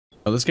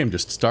Oh, this game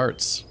just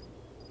starts.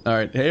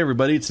 Alright, hey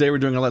everybody, today we're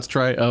doing a let's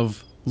try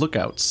of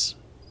Lookouts.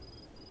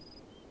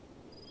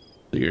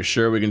 So you're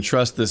sure we can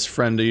trust this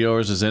friend of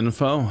yours'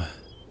 info?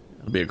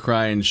 It'll be a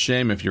crying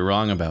shame if you're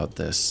wrong about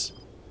this.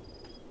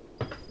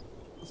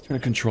 Let's turn a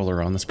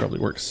controller on, this probably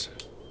works.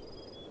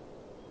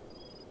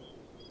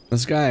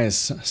 This guy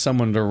is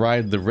someone to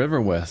ride the river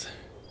with.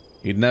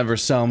 He'd never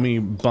sell me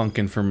bunk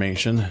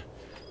information.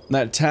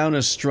 That town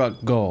has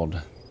struck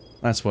gold.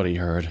 That's what he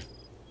heard.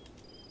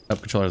 Up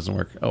controller doesn't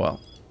work. Oh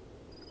well.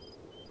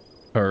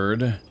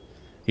 Heard?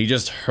 He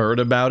just heard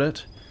about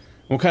it?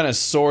 What kind of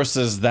source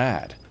is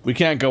that? We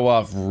can't go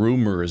off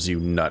rumors,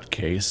 you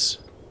nutcase.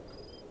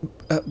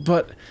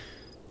 But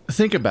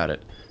think about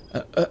it.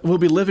 We'll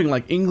be living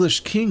like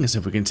English kings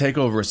if we can take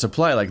over a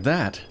supply like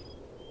that.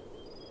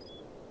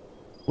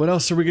 What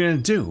else are we gonna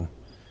do?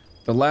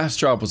 The last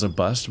job was a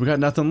bust. We got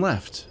nothing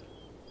left.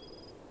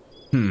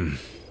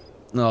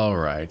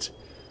 Alright.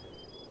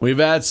 We've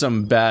had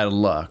some bad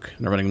luck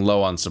and are running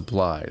low on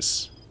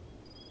supplies.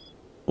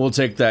 We'll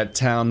take that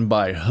town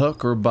by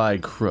hook or by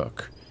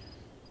crook.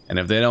 And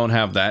if they don't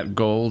have that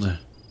gold,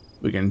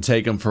 we can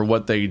take them for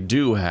what they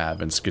do have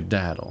and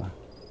skedaddle.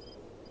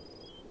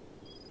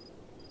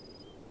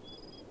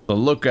 The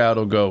lookout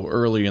will go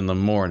early in the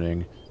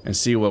morning and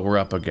see what we're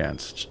up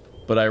against.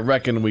 But I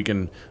reckon we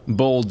can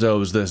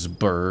bulldoze this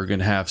burg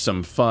and have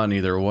some fun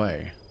either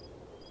way.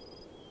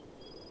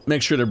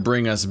 Make sure to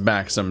bring us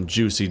back some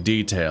juicy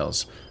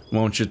details,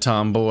 won't you,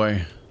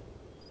 tomboy?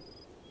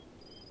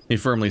 He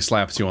firmly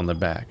slaps you on the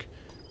back.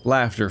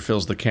 Laughter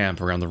fills the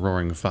camp around the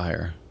roaring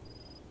fire.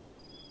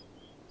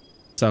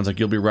 Sounds like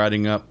you'll be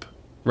riding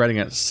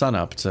at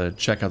sunup to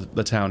check out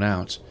the town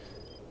out.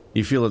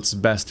 You feel it's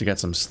best to get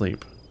some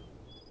sleep.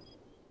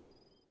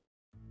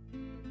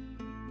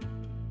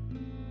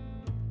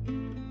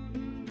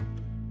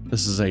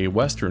 This is a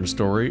Western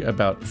story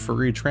about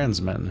furry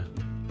trans men.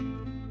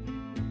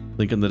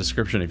 Link in the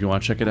description if you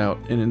want to check it out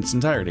in its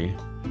entirety.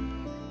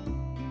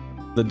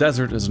 The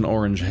desert is an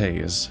orange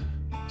haze.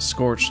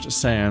 Scorched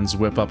sands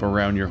whip up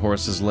around your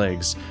horse's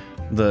legs,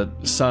 the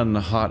sun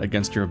hot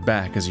against your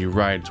back as you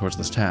ride towards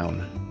this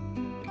town.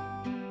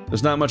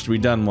 There's not much to be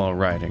done while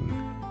riding.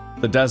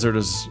 The desert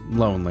is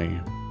lonely,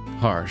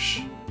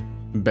 harsh,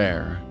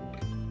 bare.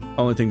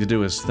 Only thing to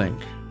do is think.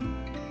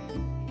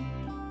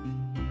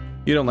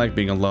 You don't like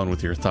being alone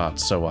with your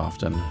thoughts so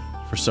often,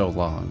 for so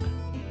long.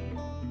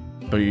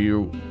 But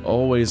you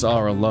always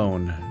are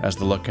alone as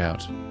the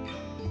lookout.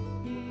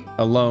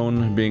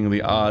 Alone being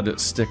the odd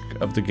stick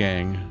of the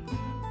gang.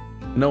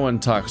 No one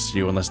talks to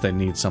you unless they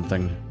need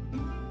something.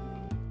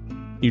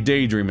 You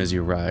daydream as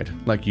you ride,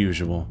 like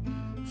usual.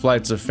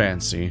 Flights of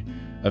fancy,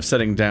 of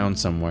setting down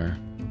somewhere.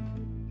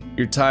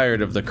 You're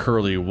tired of the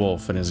curly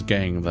wolf and his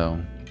gang,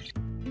 though.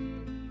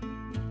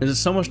 Is it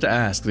so much to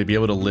ask to be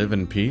able to live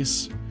in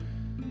peace?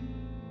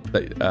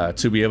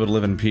 To be able to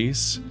live in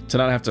peace? To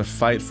not have to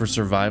fight for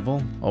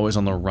survival? Always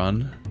on the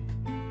run?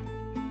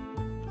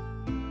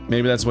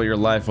 Maybe that's what your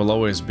life will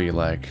always be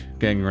like,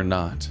 gang or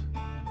not.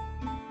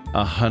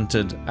 A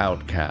hunted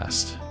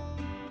outcast.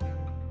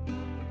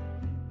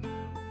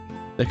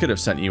 They could have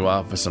sent you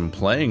off with some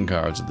playing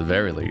cards at the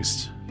very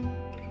least.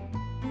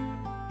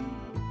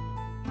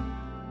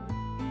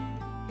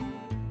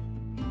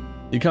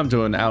 You come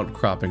to an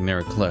outcropping near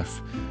a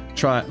cliff,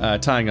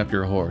 tying up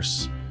your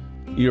horse.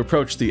 You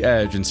approach the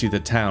edge and see the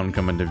town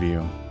come into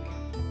view.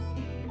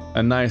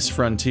 A nice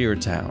frontier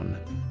town,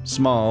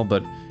 small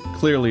but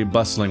clearly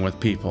bustling with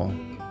people.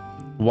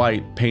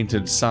 White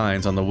painted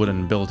signs on the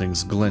wooden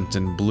buildings glint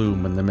and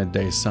bloom in the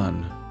midday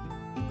sun.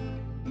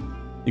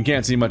 You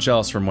can't see much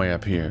else from way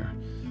up here,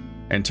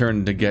 and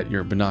turn to get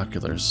your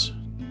binoculars.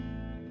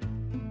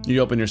 You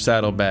open your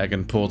saddlebag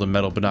and pull the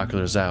metal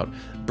binoculars out,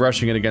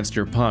 brushing it against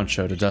your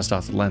poncho to dust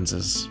off the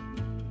lenses.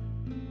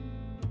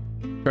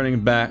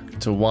 Turning back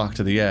to walk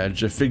to the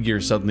edge, a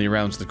figure suddenly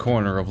rounds the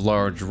corner of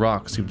large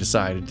rocks you've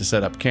decided to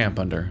set up camp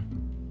under.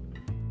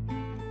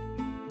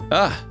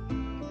 Ah!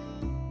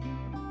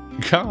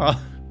 Gah!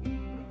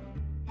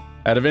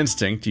 Out of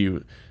instinct,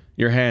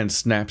 your hand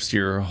snaps to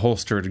your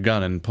holstered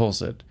gun and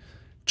pulls it,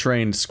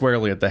 trained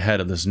squarely at the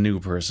head of this new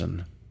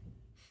person.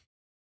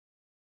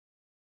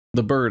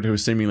 The bird, who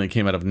seemingly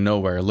came out of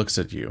nowhere, looks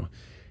at you,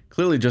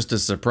 clearly just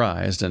as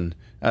surprised and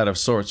out of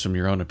sorts from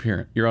your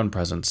own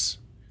presence.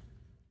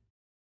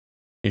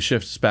 He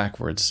shifts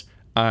backwards,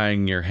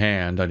 eyeing your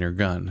hand on your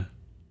gun.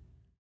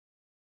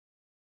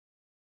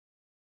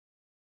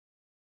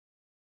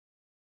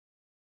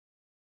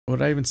 What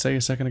did I even say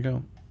a second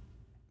ago?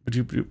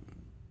 Is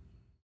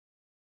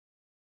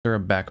there a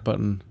back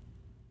button?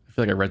 I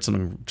feel like I read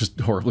something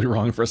just horribly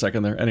wrong for a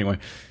second there. Anyway,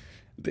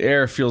 the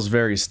air feels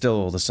very still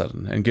all of a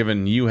sudden, and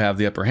given you have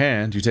the upper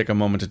hand, you take a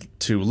moment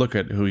to look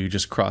at who you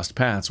just crossed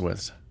paths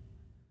with.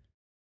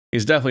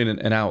 He's definitely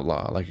an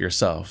outlaw, like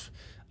yourself.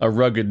 A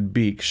rugged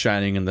beak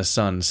shining in the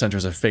sun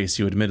centers a face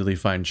you admittedly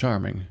find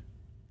charming.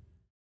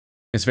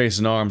 His face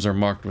and arms are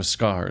marked with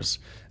scars,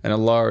 and a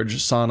large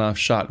sawn-off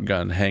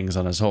shotgun hangs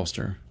on his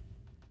holster.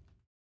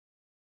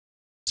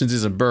 Since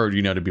he's a bird,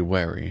 you know to be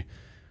wary.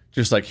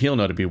 Just like he'll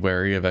know to be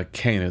wary of a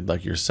canid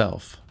like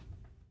yourself.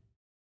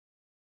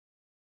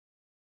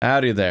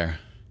 Howdy there.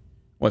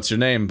 What's your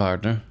name,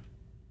 partner?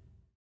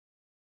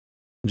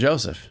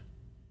 Joseph.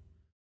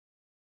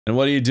 And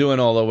what are you doing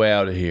all the way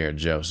out of here,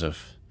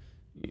 Joseph?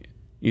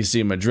 You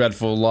seem a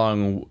dreadful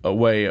long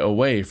way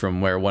away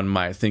from where one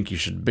might think you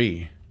should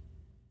be.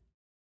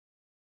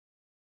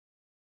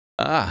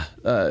 Could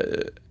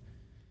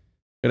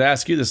I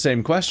ask you the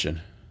same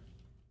question?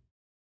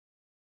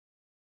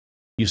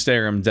 You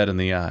stare him dead in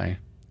the eye.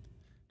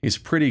 He's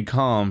pretty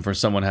calm for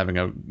someone having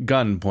a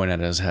gun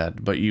pointed at his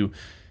head, but you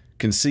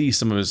can see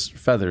some of his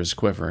feathers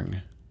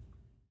quivering.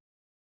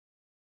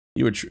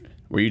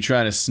 Were you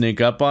trying to sneak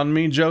up on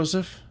me,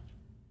 Joseph?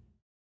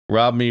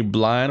 Rob me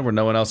blind where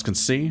no one else can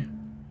see?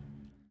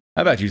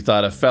 I bet you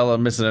thought a fella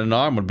missing an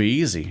arm would be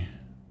easy.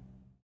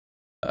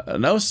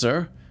 No,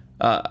 sir.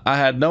 I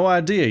had no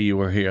idea you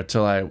were here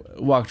till I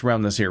walked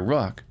around this here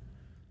rock.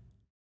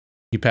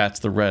 He pats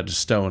the red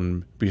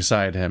stone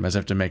beside him as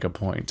if to make a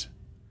point.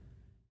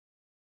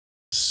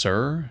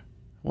 Sir?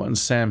 What in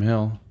Sam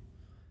Hill?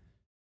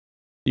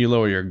 You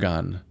lower your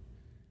gun,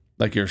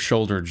 like your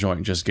shoulder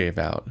joint just gave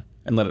out,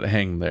 and let it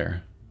hang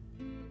there.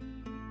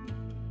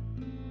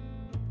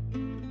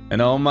 In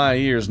all my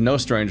years, no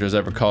stranger has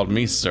ever called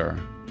me sir.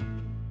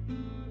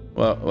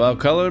 Well,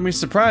 color me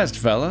surprised,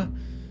 fella.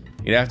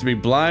 You'd have to be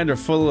blind or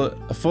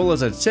full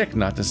as a tick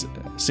not to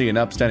see an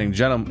upstanding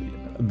gentleman.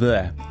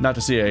 Not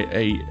to see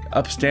a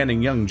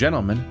upstanding young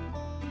gentleman.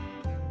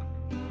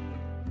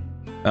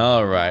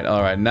 All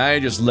right. Now you're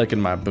just licking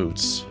my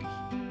boots.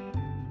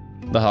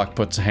 The hawk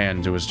puts a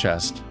hand to his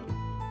chest.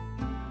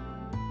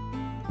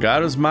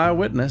 God is my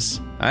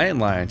witness. I ain't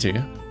lying to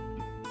you.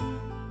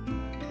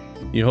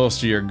 You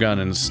holster your gun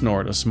and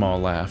snort a small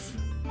laugh.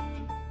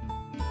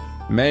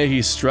 May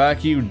he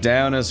strike you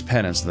down as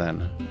penance,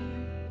 then.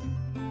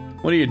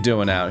 What are you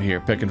doing out here,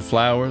 picking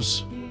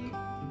flowers?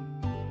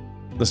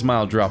 The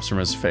smile drops from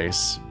his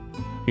face.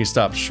 He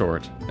stops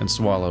short and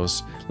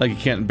swallows, like he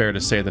can't bear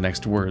to say the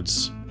next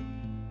words.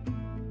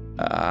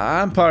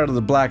 I'm part of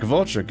the Black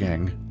Vulture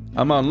gang.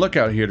 I'm on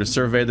lookout here to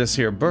survey this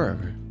here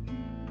burg.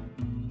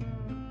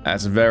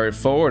 That's very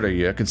forward of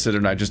you,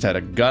 considering I just had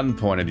a gun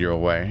pointed your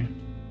way.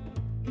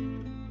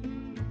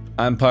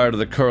 I'm part of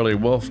the Curly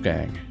Wolf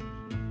gang.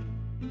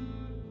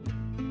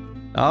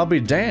 I'll be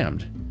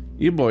damned.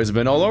 You boys have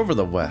been all over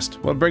the West.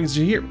 What brings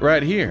you here,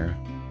 right here?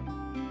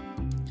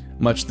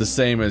 Much the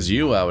same as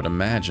you, I would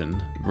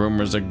imagine.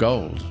 Rumors of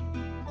gold.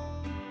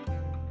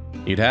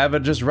 You'd have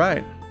it just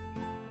right.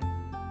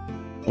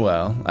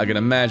 Well, I can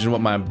imagine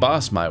what my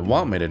boss might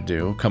want me to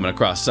do, coming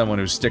across someone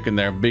who's sticking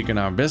their beak in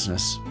our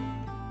business.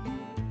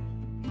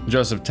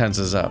 Joseph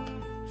tenses up,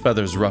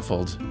 feathers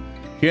ruffled.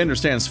 He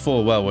understands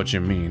full well what you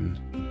mean.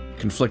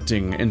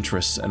 Conflicting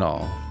interests and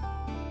all.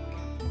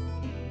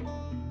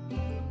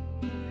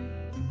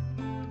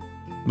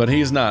 But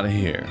he's not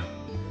here.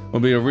 Will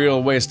be a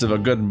real waste of a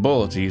good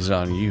bullet to use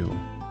on you.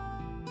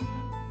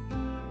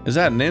 Is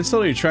that an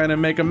insult, or are you trying to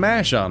make a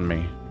mash on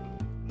me?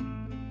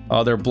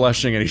 Oh, they're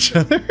blushing at each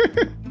other.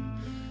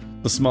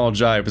 The small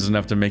jibe is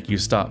enough to make you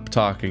stop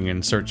talking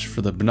and search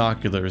for the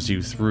binoculars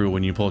you threw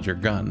when you pulled your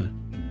gun.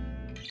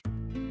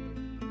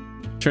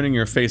 Turning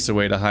your face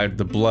away to hide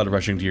the blood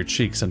rushing to your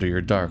cheeks under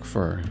your dark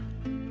fur.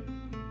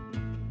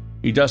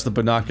 You dust the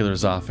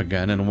binoculars off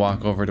again and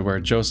walk over to where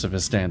Joseph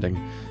is standing,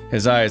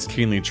 his eyes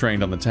keenly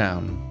trained on the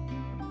town.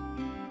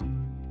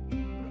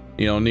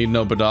 You don't need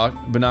no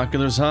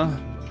binoculars, huh?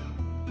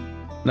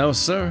 No,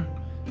 sir.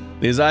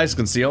 These eyes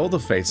can see all the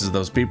faces of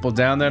those people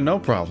down there, no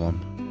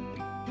problem.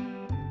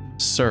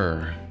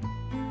 Sir.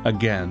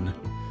 Again.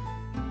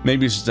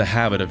 Maybe it's just a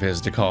habit of his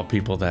to call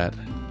people that.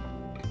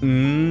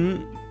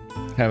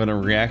 Having a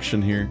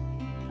reaction here.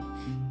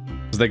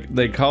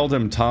 They called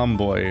him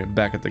Tomboy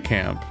back at the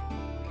camp.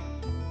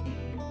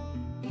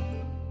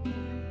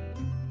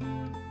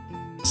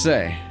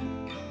 Say,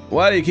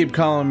 why do you keep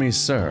calling me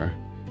sir?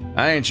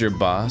 I ain't your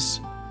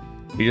boss.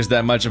 You just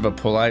that much of a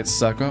polite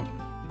suck-up?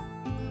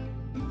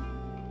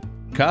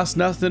 Costs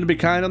nothing to be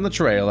kind on the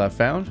trail, I've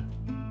found.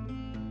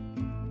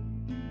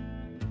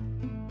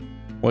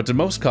 What do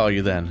most call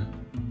you then?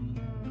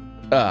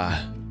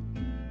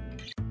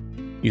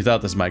 You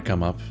thought this might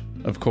come up,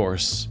 of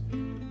course.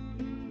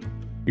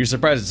 You're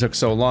surprised it took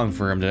so long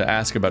for him to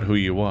ask about who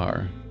you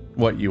are,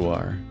 what you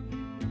are.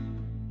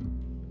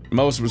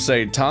 Most would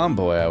say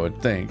tomboy, I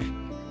would think,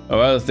 or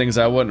other things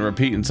I wouldn't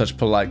repeat in such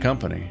polite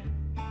company.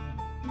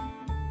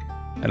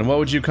 And what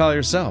would you call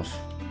yourself?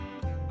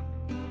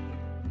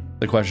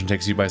 The question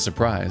takes you by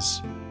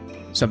surprise.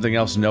 Something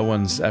else no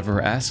one's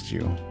ever asked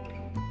you.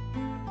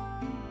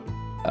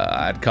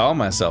 I'd call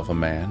myself a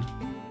man.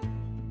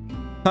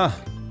 Huh.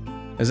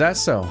 Is that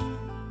so?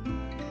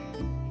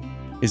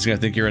 He's gonna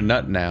think you're a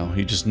nut now,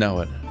 you just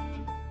know it.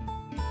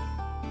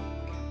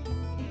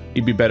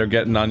 You'd be better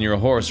getting on your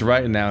horse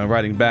right now and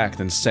riding back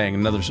than staying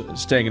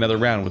another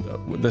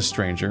round with this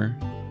stranger.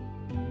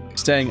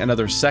 Staying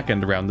another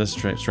second around this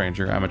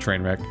stranger. I'm a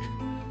train wreck.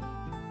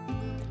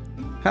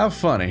 How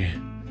funny.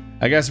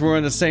 I guess we're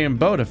in the same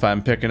boat if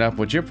I'm picking up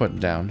what you're putting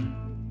down.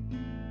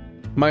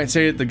 Might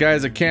say that the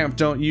guys at camp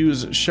don't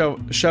use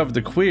shove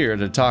the queer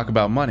to talk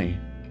about money.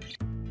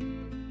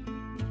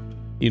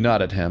 You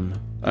nod at him,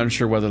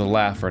 unsure whether to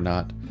laugh or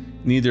not.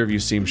 Neither of you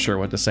seem sure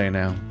what to say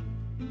now.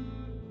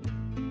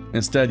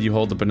 Instead, you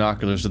hold the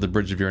binoculars to the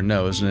bridge of your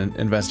nose and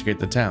investigate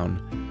the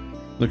town,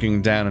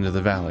 looking down into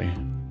the valley.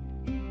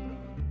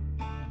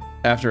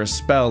 After a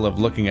spell of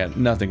looking at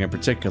nothing in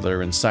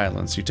particular in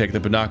silence, you take the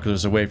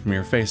binoculars away from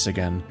your face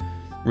again,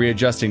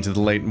 readjusting to the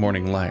late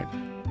morning light.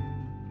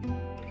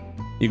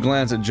 You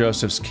glance at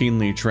Joseph's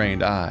keenly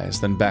trained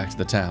eyes, then back to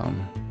the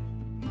town.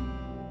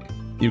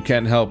 You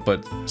can't help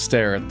but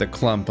stare at the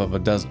clump of a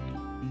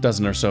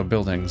dozen or so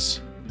buildings.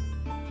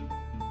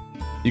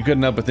 You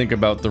couldn't help but think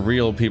about the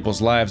real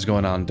people's lives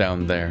going on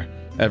down there,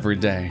 every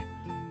day.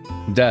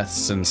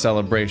 Deaths and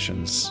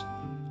celebrations,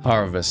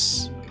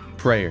 harvests,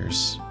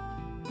 prayers.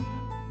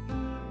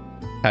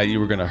 How you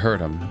were gonna hurt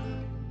him.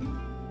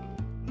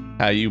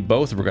 How you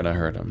both were gonna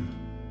hurt him.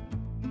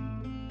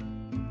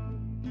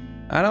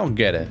 I don't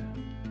get it.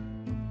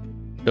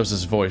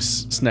 Joseph's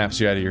voice snaps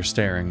you out of your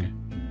staring.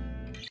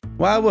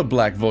 Why would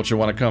Black Vulture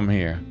want to come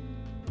here?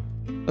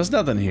 There's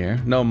nothing here.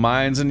 No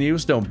mines in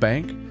use, no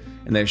bank.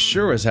 And they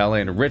sure as hell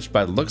ain't rich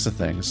by the looks of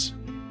things.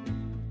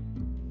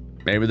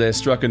 Maybe they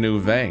struck a new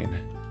vein.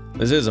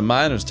 This is a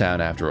miner's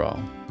town after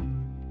all.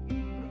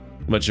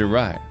 But you're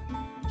right.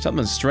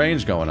 Something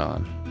strange going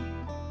on.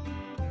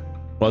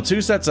 Well,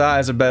 two sets of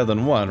eyes are better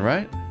than one,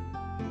 right?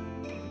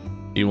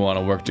 You want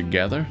to work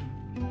together?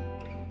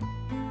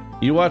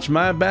 You watch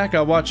my back,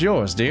 I'll watch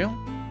yours, deal?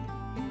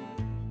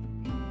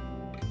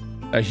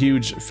 A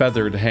huge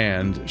feathered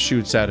hand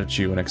shoots out at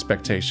you in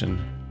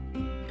expectation.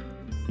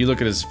 You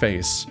look at his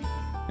face,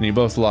 and you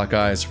both lock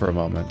eyes for a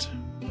moment.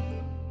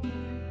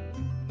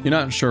 You're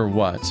not sure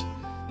what,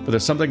 but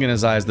there's something in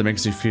his eyes that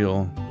makes you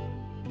feel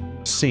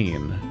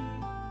seen.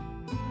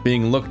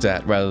 Being looked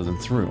at rather than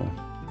through.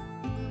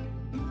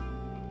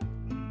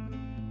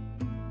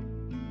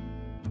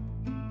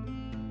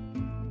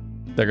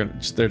 They're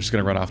just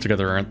gonna run off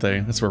together, aren't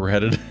they? That's where we're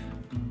headed.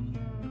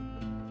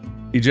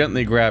 You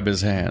gently grab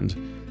his hand,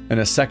 and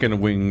a second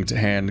winged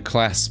hand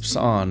clasps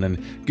on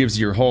and gives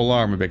your whole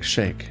arm a big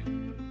shake.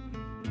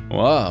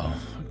 Whoa,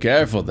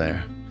 careful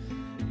there.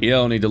 You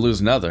don't need to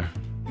lose another.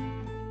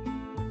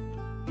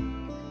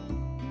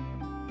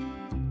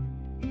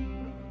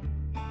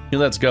 He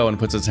lets go and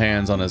puts his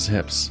hands on his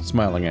hips,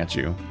 smiling at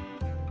you.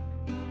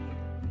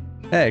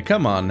 Hey,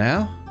 come on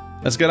now.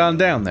 Let's get on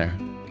down there.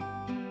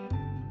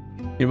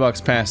 He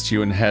walks past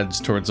you and heads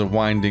towards a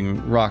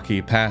winding,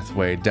 rocky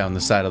pathway down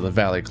the side of the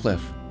valley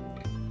cliff.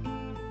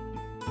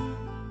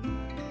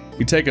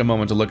 You take a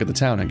moment to look at the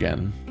town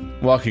again,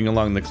 walking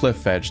along the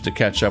cliff edge to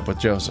catch up with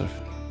Joseph.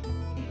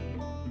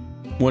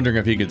 Wondering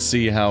if he could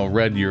see how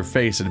red your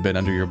face had been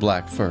under your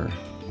black fur.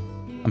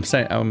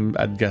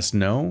 I'd guess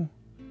no?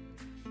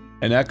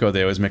 In Echo,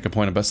 they always make a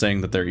point about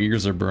saying that their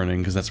ears are burning,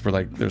 because that's where,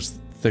 like, there's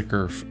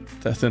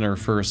thinner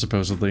fur,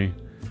 supposedly.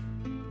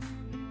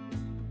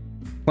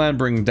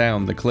 Clambering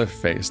down the cliff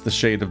face, the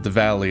shade of the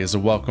valley is a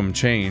welcome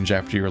change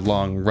after your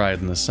long ride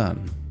in the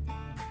sun.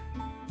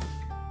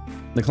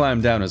 The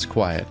climb down is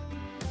quiet.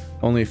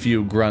 Only a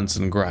few grunts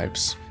and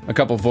gripes. A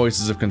couple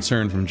voices of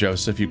concern from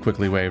Joseph you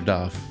quickly waved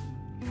off.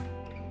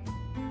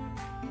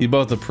 You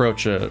both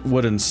approach a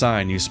wooden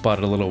sign you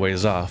spotted a little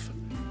ways off,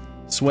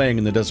 swaying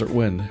in the desert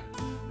wind.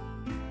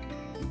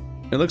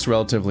 It looks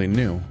relatively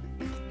new.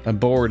 A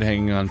board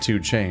hanging on two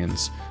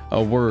chains,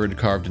 a word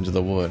carved into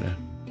the wood.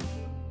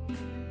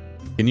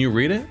 Can you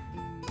read it?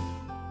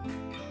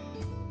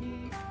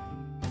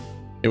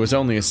 It was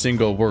only a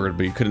single word,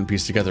 but you couldn't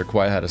piece together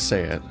quite how to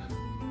say it.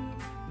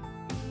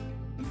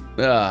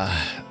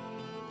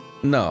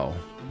 No.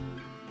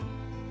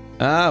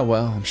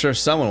 Well, I'm sure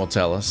someone will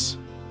tell us.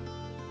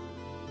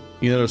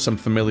 You notice some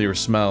familiar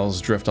smells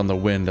drift on the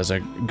wind as a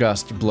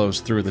gust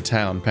blows through the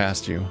town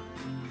past you.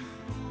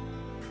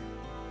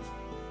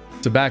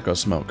 Tobacco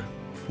smoke,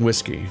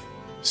 whiskey,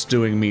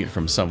 stewing meat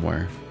from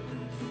somewhere.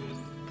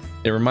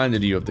 It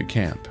reminded you of the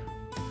camp.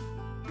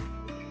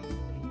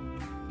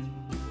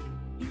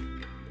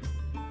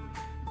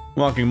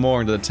 Walking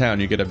more into the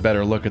town, you get a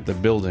better look at the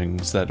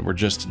buildings that were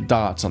just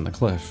dots on the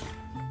cliff.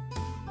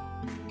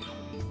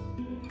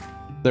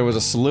 There was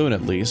a saloon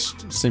at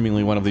least,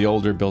 seemingly one of the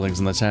older buildings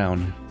in the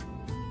town.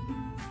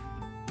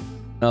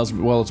 As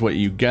well as what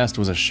you guessed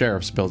was a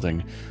sheriff's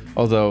building,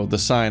 although the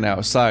sign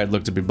outside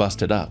looked to be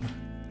busted up.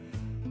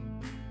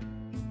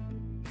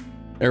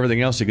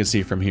 Everything else you could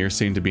see from here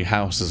seemed to be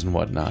houses and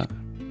whatnot.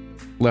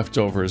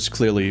 Leftovers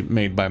clearly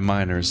made by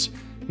miners,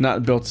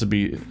 not built to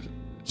be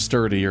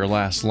sturdy or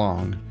last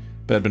long,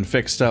 but had been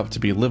fixed up to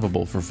be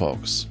livable for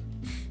folks.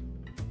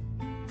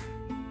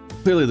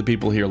 Clearly the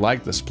people here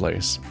like this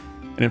place,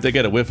 and if they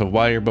get a whiff of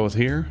why you're both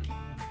here...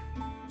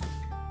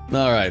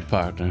 Alright,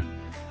 partner.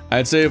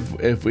 I'd say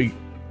if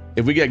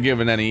we get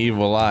given any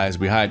evil eyes,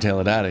 we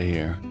hightail it out of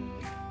here.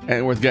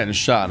 Ain't worth getting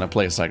shot in a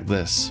place like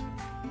this.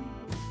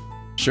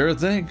 Sure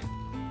thing.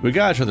 We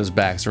got each other's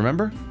backs,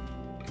 remember?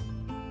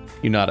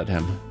 You nod at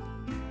him.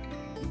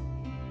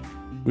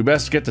 We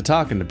best get to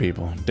talking to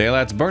people.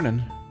 Daylight's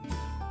burning.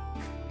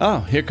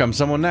 Oh, here comes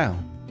someone now.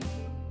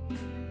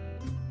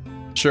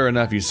 Sure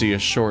enough, you see a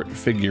short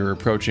figure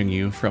approaching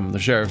you from the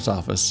sheriff's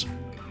office.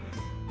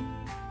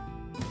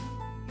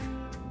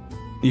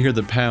 You hear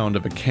the pound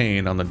of a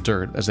cane on the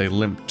dirt as they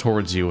limp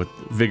towards you with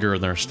vigor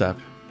in their step.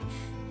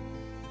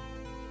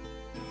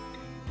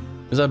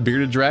 Is that a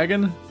bearded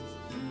dragon?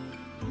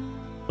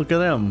 Look at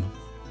them.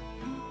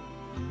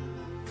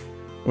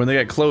 When they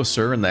get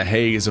closer and the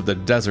haze of the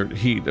desert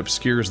heat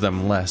obscures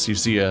them less, you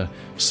see a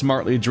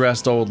smartly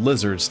dressed old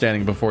lizard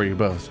standing before you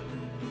both.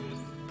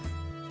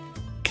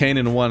 Cane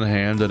in one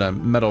hand and a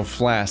metal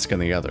flask in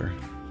the other.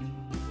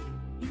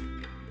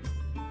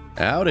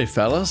 Howdy,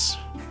 fellas.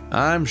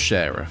 I'm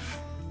Sheriff.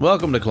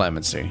 Welcome to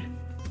Clemency.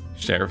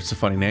 Sheriff's a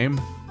funny name.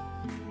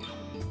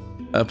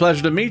 A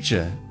pleasure to meet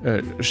you,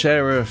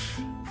 Sheriff.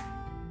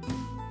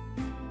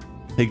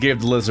 He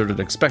gave the lizard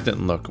an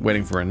expectant look,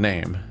 waiting for a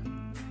name.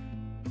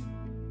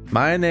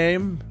 My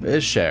name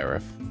is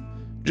Sheriff.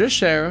 Just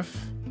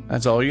Sheriff.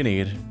 That's all you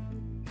need.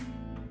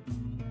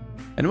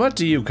 And what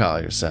do you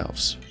call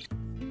yourselves?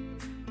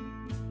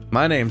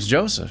 My name's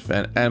Joseph,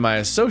 and my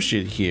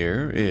associate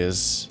here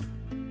is...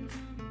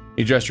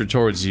 He gestured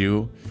towards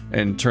you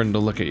and turned to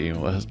look at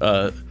you.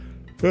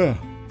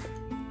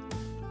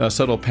 A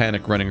subtle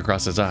panic running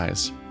across his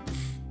eyes.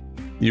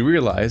 You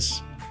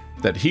realize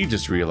that he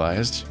just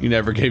realized you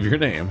never gave your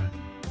name.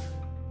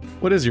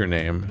 What is your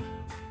name?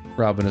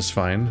 Robin is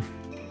fine.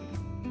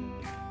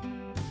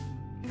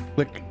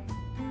 Click.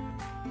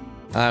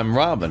 I'm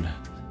Robin.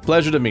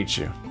 Pleasure to meet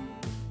you.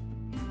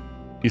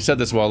 You said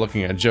this while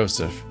looking at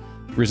Joseph,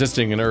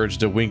 resisting an urge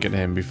to wink at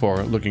him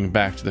before looking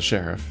back to the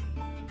sheriff.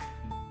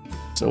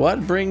 So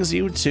what brings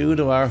you two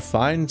to our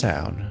fine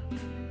town?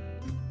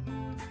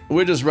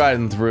 We're just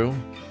riding through.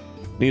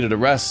 Needed a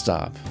rest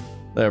stop.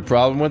 There a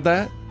problem with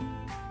that?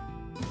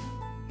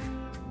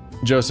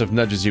 Joseph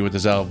nudges you with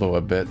his elbow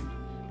a bit.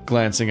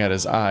 Glancing at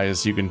his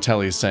eyes, you can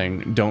tell he's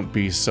saying, "Don't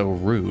be so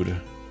rude."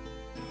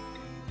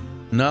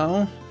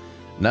 No,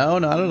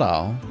 not at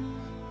all.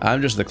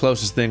 I'm just the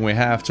closest thing we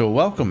have to a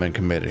welcoming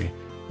committee.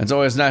 It's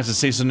always nice to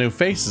see some new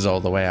faces all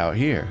the way out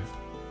here.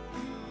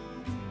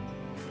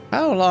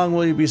 How long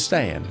will you be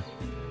staying?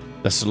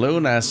 The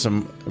saloon has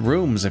some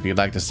rooms if you'd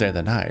like to stay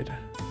the night.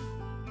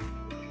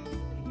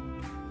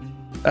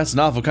 That's an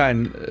awful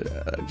kind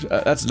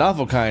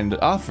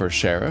offer,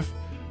 Sheriff.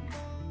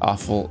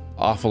 Awful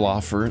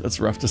offer. That's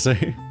rough to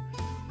say.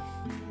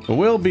 But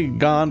we'll be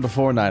gone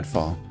before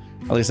nightfall.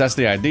 At least that's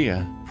the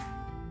idea.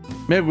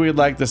 Maybe we'd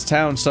like this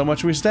town so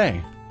much we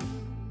stay.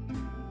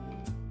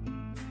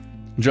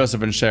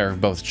 Joseph and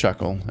Sheriff both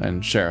chuckle,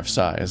 and Sheriff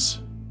sighs.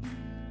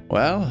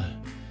 Well,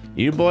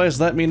 you boys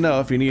let me know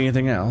if you need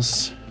anything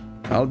else.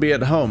 I'll be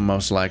at home,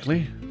 most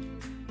likely.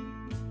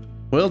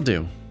 Will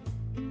do.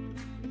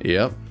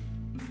 Yep.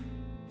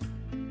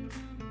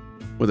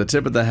 With a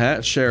tip of the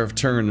hat, Sheriff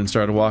turned and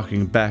started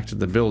walking back to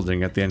the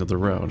building at the end of the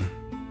road.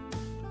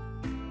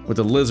 With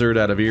the lizard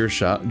out of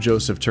earshot,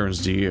 Joseph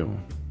turns to you.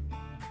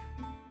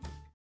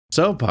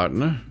 So,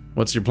 partner,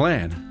 what's your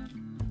plan?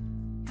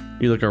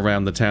 You look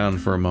around the town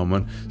for a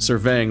moment,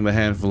 surveying the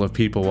handful of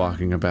people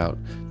walking about,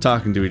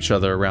 talking to each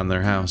other around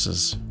their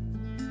houses.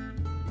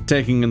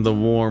 Taking in the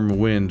warm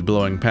wind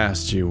blowing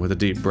past you with a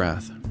deep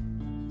breath.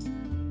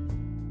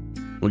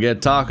 We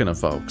get talking to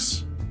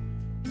folks.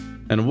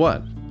 And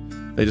what?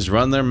 They just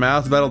run their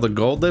mouth about all the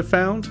gold they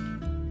found?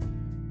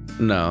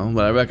 No,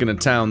 but I reckon a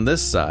town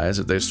this size,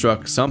 if they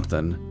struck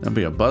something, there'll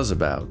be a buzz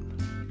about.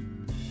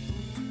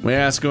 We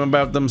ask them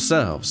about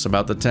themselves,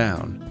 about the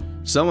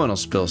town. Someone will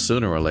spill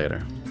sooner or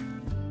later.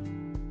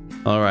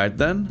 Alright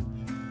then.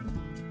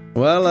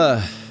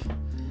 Well,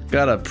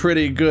 got a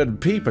pretty good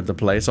peep at the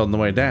place on the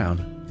way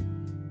down.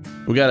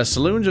 We got a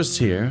saloon just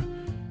here.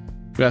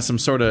 We got some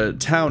sort of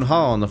town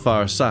hall on the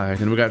far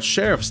side, and we got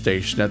sheriff's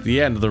station at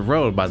the end of the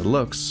road by the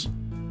looks.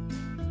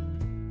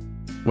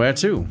 Where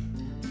to?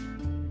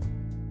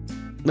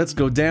 Let's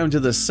go down to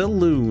the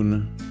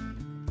saloon.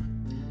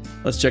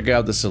 Let's check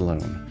out the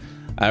saloon.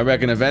 I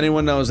reckon if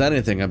anyone knows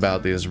anything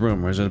about these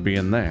rumors, it'll be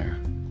in there.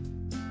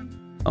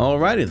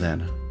 Alrighty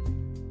then.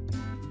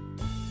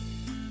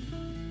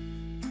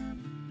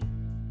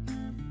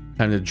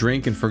 Time to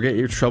drink and forget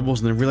your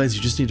troubles and then realize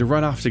you just need to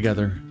run off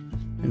together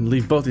and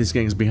leave both these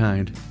gangs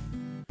behind.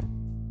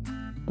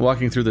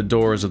 Walking through the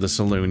doors of the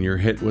saloon, you're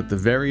hit with the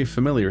very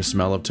familiar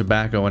smell of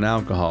tobacco and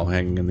alcohol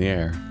hanging in the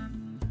air.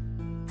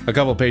 A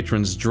couple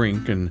patrons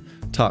drink and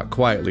talk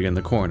quietly in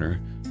the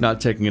corner, not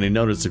taking any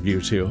notice of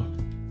you two.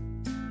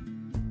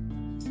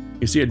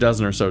 You see a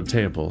dozen or so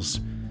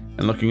tables,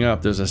 and looking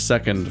up, there's a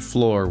second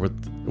floor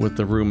with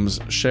the rooms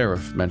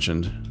Sheriff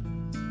mentioned.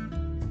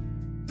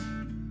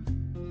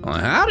 Well,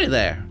 howdy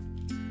there.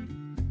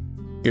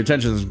 Your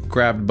attention is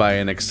grabbed by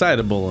an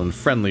excitable and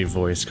friendly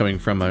voice coming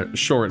from a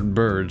short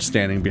bird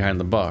standing behind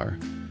the bar,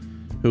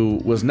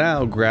 who was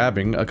now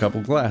grabbing a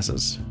couple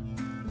glasses.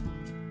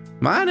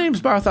 My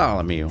name's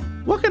Bartholomew.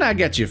 What can I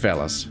get you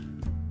fellas?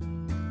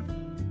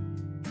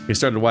 He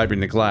started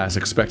wiping the glass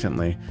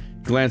expectantly,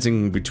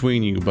 glancing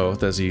between you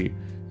both as you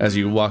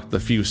walked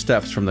the few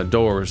steps from the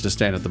doors to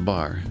stand at the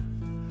bar.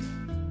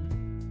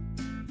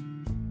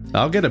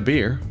 I'll get a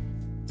beer.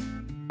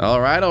 All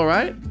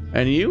right.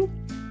 And you?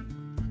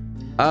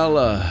 I'll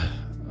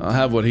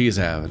have what he's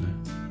having.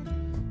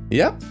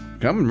 Yep,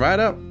 coming right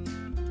up.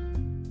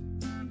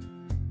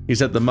 He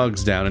set the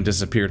mugs down and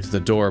disappeared through the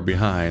door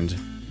behind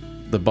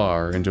the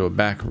bar into a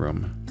back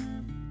room.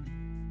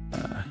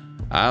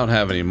 I don't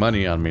have any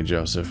money on me,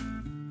 Joseph.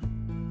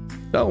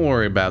 Don't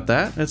worry about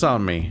that, it's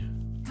on me.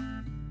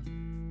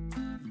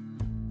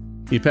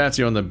 He pats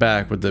you on the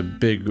back with the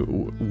big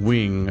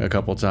wing a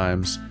couple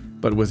times,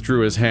 but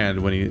withdrew his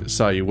hand when he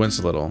saw you wince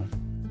a little.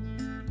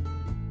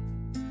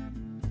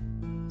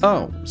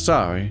 Oh,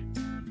 sorry.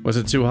 Was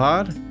it too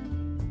hard?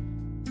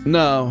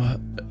 No,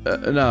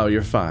 no,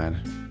 you're fine.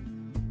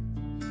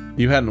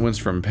 You hadn't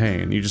winced from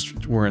pain, you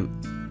just weren't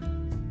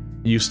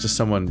used to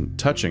someone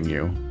touching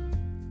you.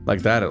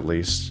 Like that, at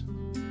least.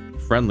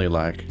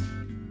 Friendly-like.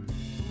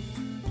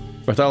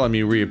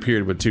 Bartholomew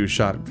reappeared with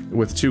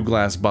two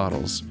glass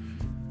bottles,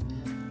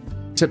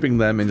 tipping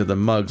them into the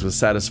mugs with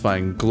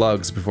satisfying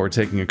glugs before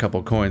taking a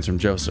couple coins from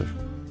Joseph.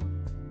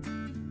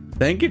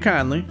 Thank you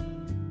kindly.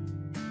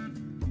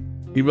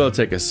 You both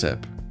take a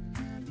sip.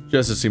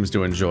 Joseph seems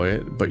to enjoy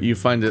it, but you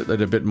find it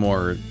a bit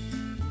more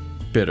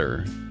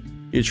bitter.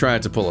 You try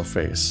to pull a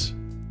face.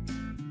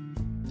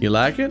 You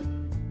like it?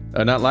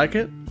 Not like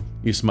it?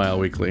 You smile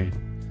weakly.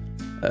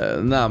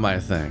 Not my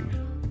thing.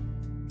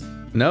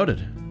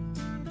 Noted.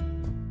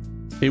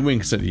 He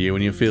winks at you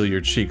and you feel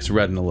your cheeks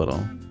redden a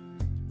little.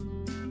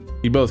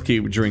 You both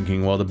keep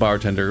drinking while the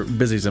bartender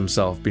busies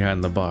himself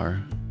behind the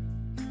bar.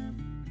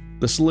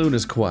 The saloon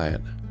is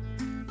quiet.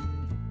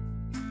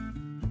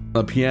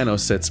 A piano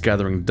sits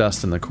gathering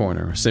dust in the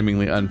corner,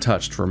 seemingly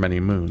untouched for many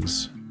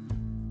moons.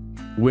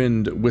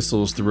 Wind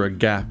whistles through a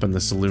gap in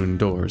the saloon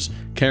doors,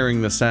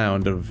 carrying the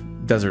sound of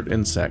desert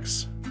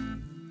insects.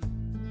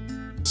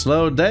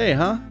 Slow day,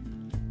 huh?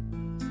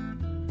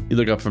 You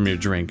look up from your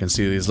drink and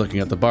see that he's looking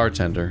at the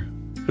bartender,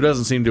 who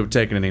doesn't seem to have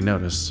taken any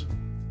notice.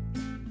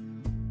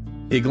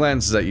 He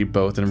glances at you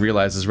both and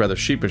realizes rather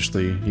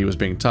sheepishly he was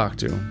being talked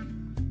to.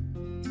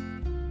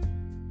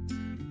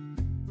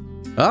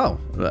 Oh,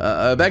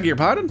 beg your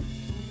pardon?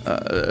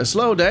 A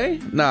slow day?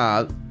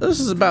 Nah, this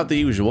is about the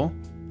usual.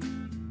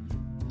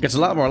 Gets a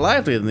lot more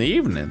lively in the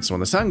evenings when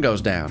the sun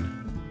goes down.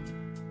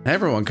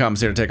 Everyone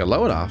comes here to take a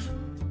load off.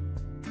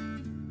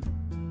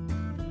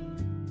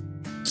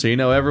 So you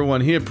know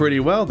everyone here pretty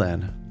well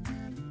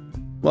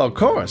then? Well, of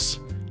course.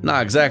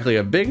 Not exactly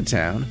a big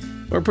town.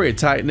 We're a pretty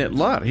tight-knit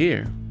lot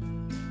here.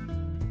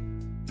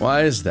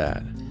 Why is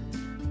that?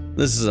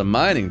 This is a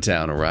mining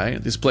town,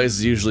 right? These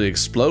places usually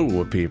explode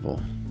with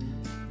people.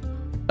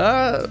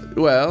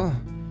 Well,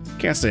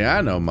 can't say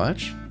I know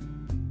much.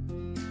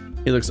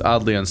 He looks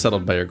oddly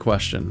unsettled by your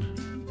question.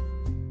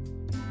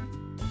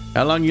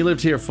 How long you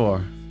lived here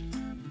for?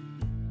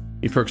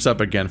 He perks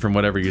up again from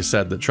whatever you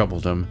said that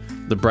troubled him,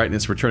 the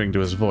brightness returning to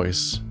his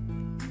voice.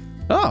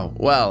 Oh,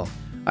 well,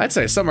 I'd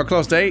say somewhere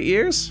close to 8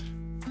 years.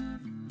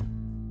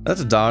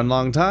 That's a darn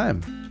long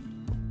time.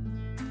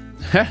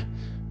 Heh,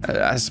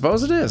 I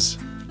suppose it is.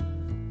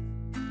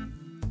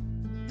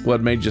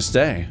 What made you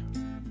stay?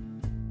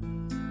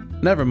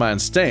 Never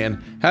mind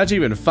staying, how'd you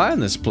even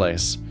find this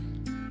place?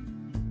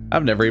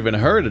 I've never even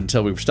heard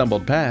until we've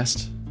stumbled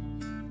past.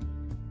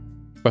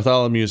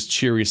 Bartholomew's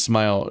cheery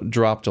smile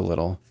dropped a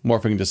little,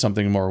 morphing to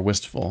something more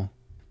wistful.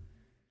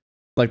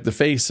 Like the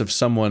face of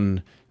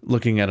someone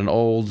looking at an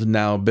old,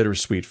 now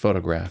bittersweet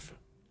photograph.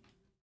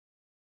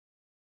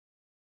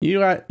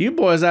 You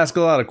boys ask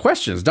a lot of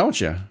questions,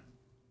 don't you?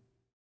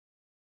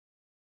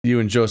 You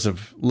and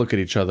Joseph look at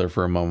each other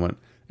for a moment,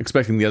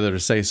 expecting the other to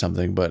say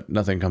something, but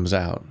nothing comes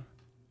out.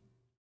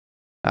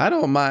 I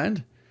don't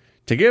mind.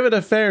 To give it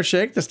a fair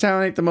shake, this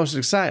town ain't the most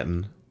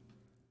exciting.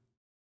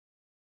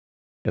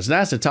 It's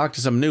nice to talk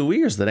to some new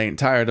ears that ain't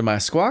tired of my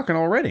squawking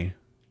already.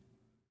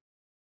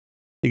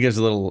 He gives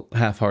a little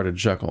half-hearted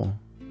chuckle.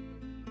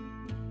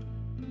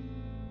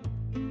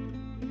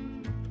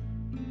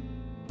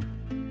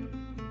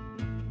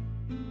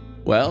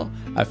 Well,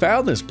 I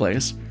found this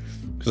place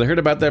because I heard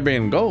about there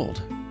being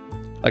gold.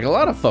 Like a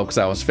lot of folks,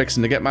 I was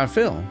fixing to get my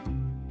fill.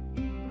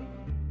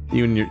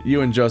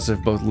 You and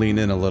Joseph both lean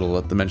in a little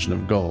at the mention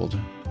of gold.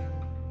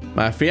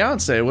 My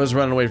fiancé was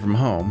running away from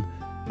home,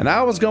 and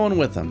I was going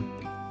with him.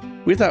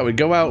 We thought we'd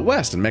go out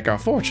west and make our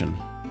fortune.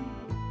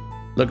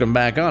 Looking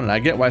back on it, I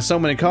get why so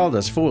many called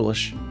us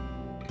foolish.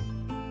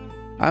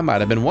 I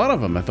might have been one of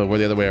them if it were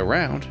the other way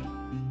around.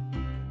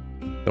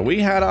 But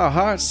we had our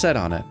hearts set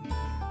on it.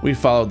 We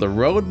followed the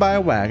road by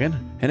a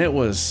wagon, and it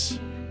was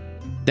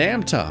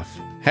damn tough,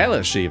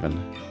 hellish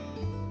even.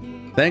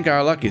 Thank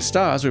our lucky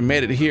stars we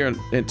made it here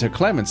into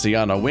clemency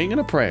on a wing and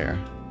a prayer.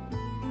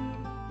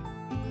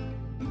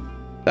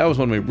 That was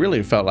when we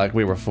really felt like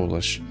we were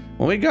foolish.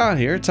 When we got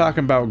here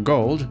talking about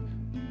gold,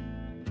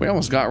 we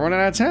almost got run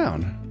out of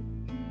town.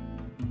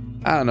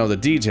 I don't know the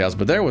details,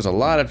 but there was a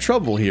lot of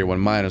trouble here when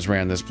miners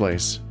ran this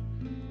place.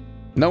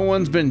 No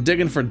one's been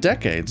digging for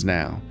decades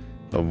now.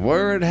 The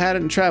word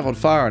hadn't traveled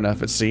far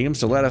enough, it seems,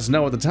 to let us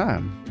know at the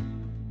time.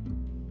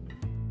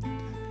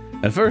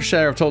 At first,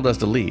 Sheriff told us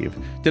to leave.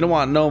 Didn't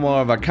want no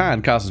more of our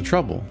kind causing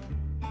trouble.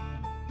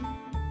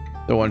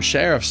 But when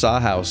Sheriff saw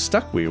how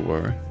stuck we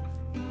were,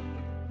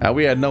 how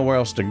we had nowhere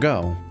else to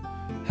go,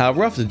 how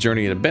rough the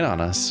journey had been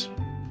on us,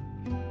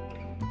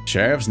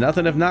 Sheriff's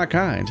nothing if not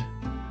kind.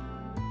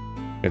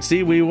 Could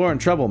see we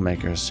weren't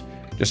troublemakers,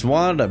 just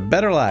wanted a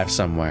better life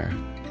somewhere.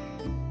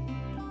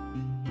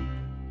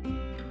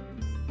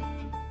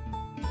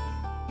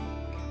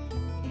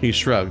 He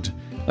shrugged,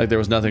 like there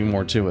was nothing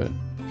more to it.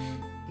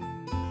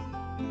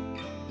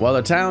 Well,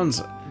 the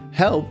town's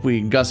help,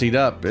 we gussied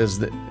up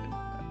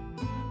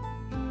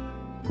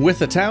With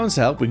the town's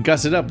help, we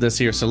gussied up this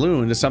here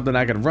saloon to something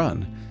I could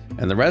run,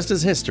 and the rest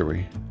is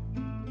history.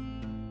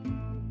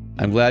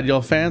 I'm glad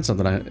y'all found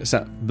something.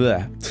 Said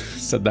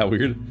that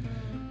weird.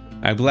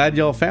 I'm glad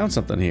y'all found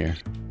something here.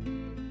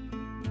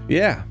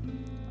 Yeah,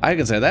 I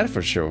can say that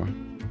for sure.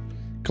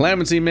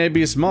 Clemency may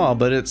be small,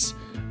 but it's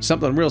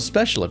something real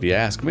special if you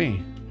ask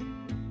me.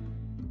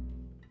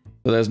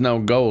 But there's no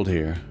gold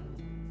here.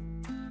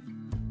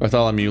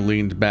 Bartholomew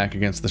leaned back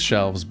against the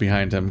shelves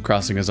behind him,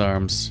 crossing his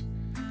arms.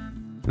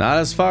 Not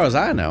as far as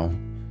I know.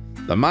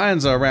 The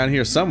mines are around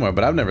here somewhere,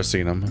 but I've never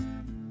seen them.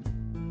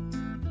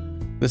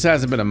 This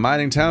hasn't been a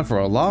mining town for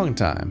a long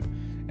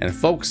time, and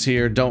folks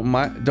here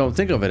don't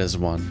think of it as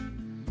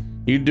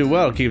one. You'd do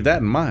well to keep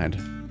that in mind.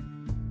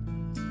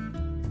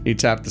 He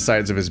tapped the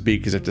sides of his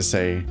beak as if to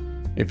say,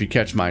 if you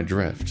catch my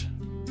drift.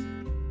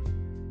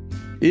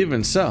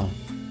 Even so,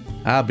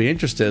 I'll be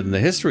interested in the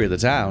history of the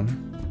town.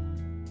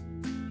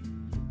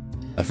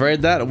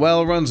 Afraid that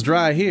well runs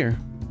dry here,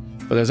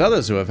 but there's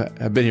others who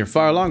have been here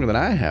far longer than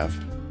I have.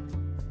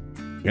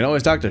 You can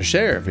always talk to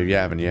Sheriff if you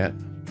haven't yet.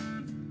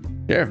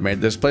 Sheriff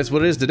made this place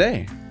what it is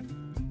today.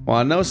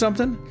 Want to know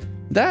something?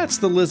 That's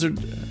the lizard.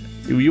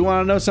 You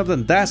want to know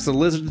something? That's the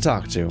lizard to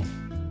talk to.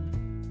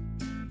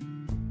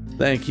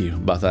 Thank you,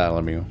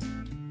 Bartholomew.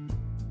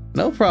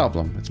 No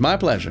problem. It's my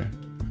pleasure.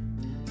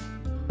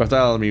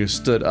 Bartholomew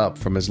stood up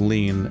from his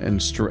lean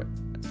and oh,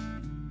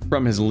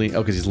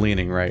 because he's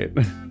leaning, right?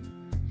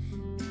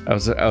 I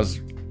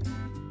was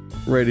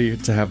ready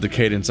to have the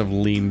cadence of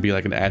lean be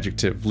like an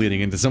adjective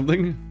leading into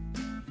something.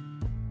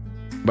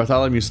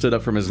 Bartholomew stood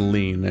up from his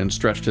lean and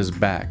stretched his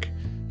back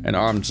and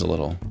arms a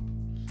little.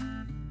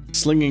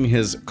 Slinging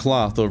his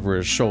cloth over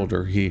his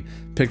shoulder, he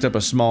picked up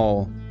a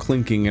small,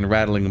 clinking and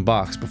rattling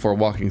box before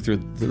walking through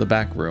the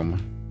back room.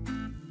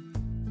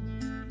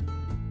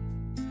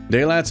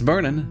 Daylight's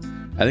burning.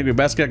 I think we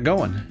best get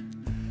going.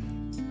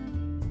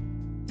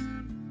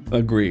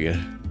 Agreed.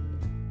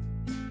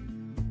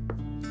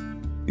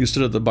 You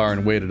stood at the bar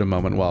and waited a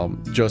moment while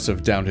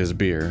Joseph downed his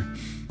beer,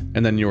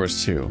 and then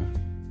yours too.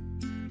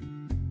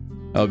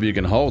 I hope you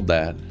can hold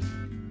that.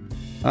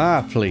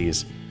 Ah,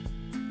 please.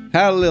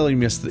 How little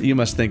you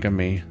must think of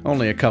me.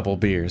 Only a couple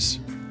beers.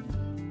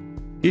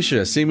 You should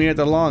have seen me at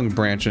the Long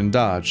Branch in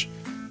Dodge.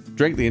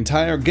 Drank the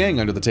entire gang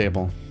under the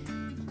table.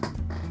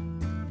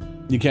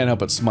 You can't help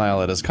but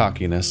smile at his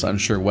cockiness,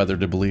 unsure whether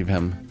to believe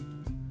him.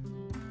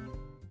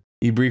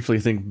 You briefly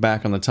think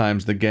back on the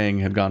times the gang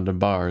had gone to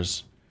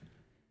bars.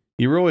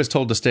 You were always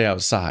told to stay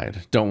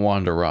outside, don't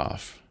wander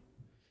off.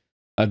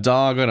 A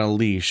dog on a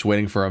leash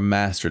waiting for a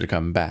master to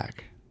come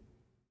back.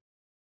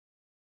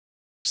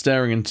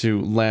 Staring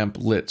into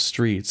lamp-lit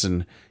streets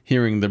and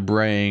hearing the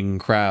braying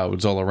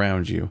crowds all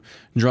around you,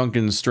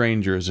 drunken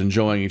strangers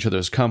enjoying each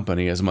other's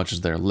company as much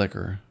as their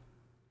liquor.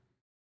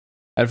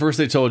 At first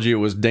they told you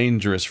it was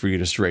dangerous for you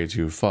to stray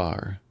too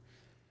far.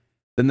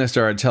 Then they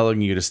started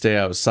telling you to stay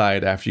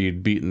outside after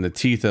you'd beaten the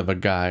teeth of a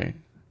guy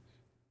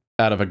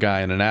out of a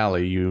guy in an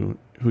alley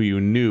who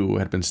you knew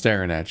had been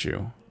staring at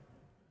you.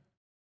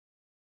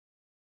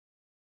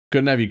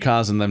 Couldn't have you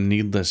causing them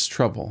needless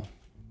trouble.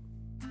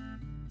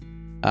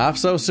 Off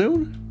so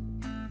soon?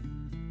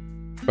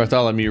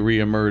 Bartholomew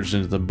re-emerged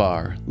into the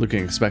bar,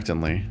 looking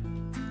expectantly.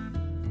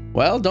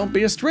 Well, don't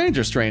be a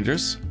stranger,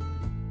 strangers.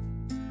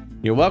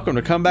 You're welcome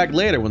to come back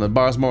later when the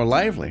bar's more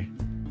lively.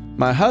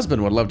 My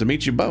husband would love to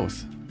meet you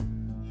both.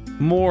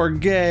 More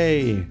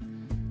gay.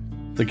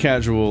 The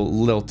casual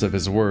lilt of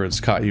his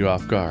words caught you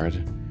off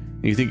guard.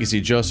 You think you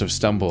see Joseph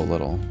stumble a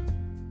little.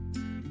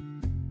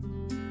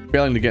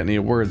 Failing to get any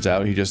words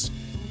out, he just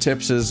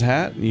tips his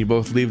hat and you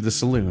both leave the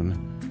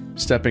saloon,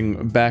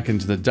 stepping back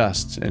into the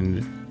dust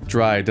and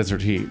dry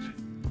desert heat.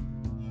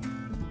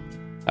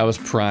 I was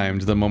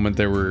primed the moment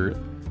that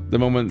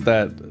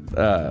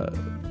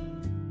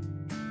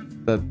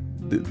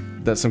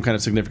some kind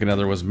of significant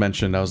other was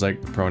mentioned. I was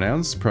like,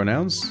 pronouns?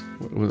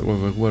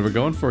 What are we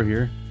going for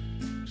here?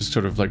 Just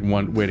sort of like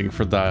waiting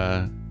for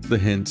the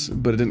hint,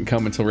 but it didn't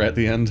come until right at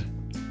the end.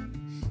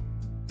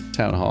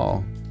 Town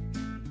hall.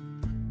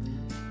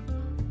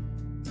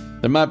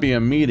 There might be a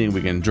meeting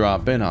we can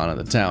drop in on at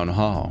the town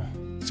hall.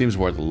 Seems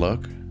worth a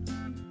look.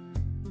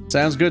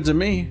 Sounds good to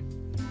me.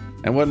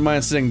 And wouldn't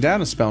mind sitting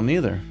down a spell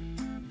neither.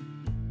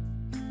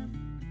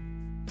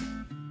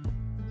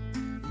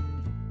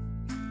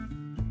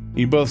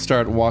 You both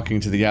start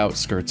walking to the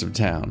outskirts of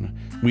town,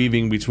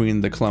 weaving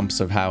between the clumps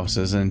of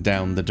houses and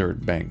down the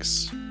dirt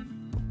banks.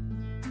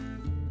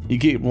 You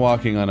keep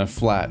walking on a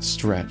flat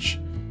stretch,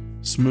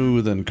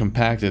 smooth and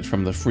compacted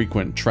from the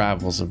frequent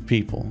travels of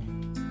people.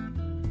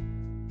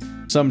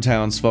 Some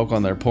townsfolk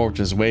on their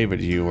porches wave at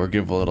you or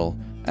give a little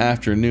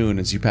afternoon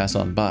as you pass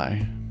on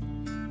by.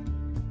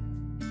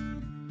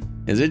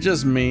 Is it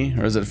just me,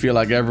 or does it feel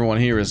like everyone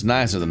here is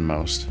nicer than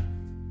most?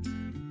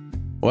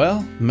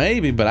 Well,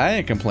 maybe, but I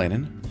ain't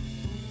complaining.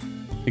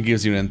 He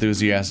gives you an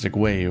enthusiastic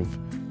wave.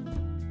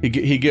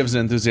 He gives an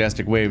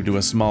enthusiastic wave to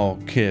a small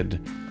kid,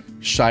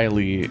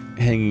 shyly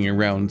hanging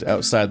around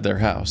outside their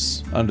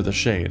house, under the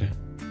shade.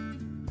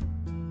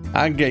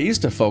 I can get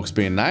used to folks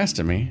being nice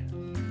to me.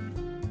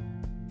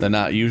 They're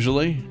not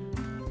usually.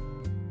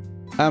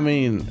 I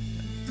mean,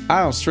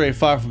 I don't stray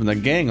far from the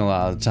gang a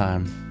lot of the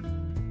time.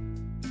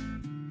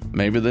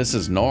 Maybe this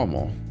is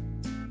normal.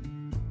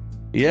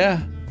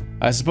 Yeah,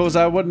 I suppose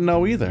I wouldn't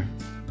know either.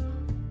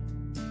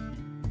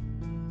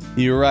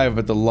 You arrive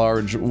at the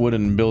large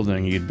wooden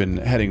building you'd been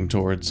heading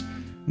towards,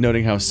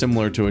 noting how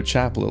similar to a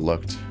chapel it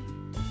looked.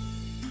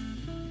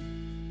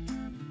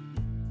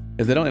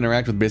 If they don't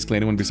interact with basically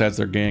anyone besides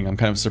their gang, I'm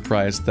kind of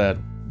surprised that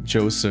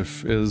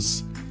Joseph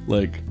is,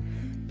 like,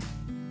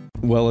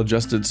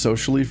 well-adjusted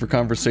socially for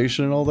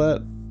conversation and all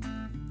that.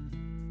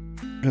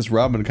 Because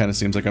Robin kind of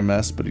seems like a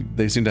mess, but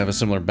they seem to have a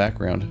similar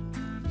background.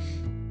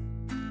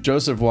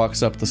 Joseph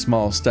walks up the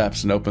small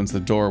steps and opens the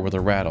door with a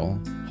rattle,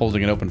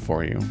 holding it open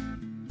for you.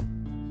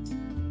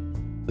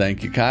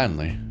 Thank you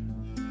kindly.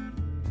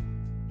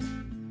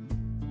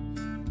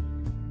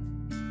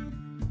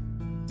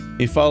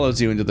 He follows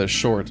you into the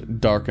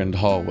short, darkened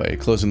hallway,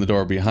 closing the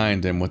door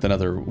behind him with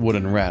another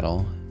wooden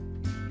rattle.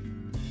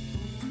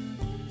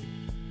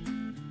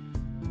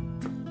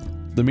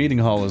 The meeting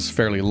hall is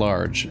fairly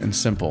large and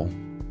simple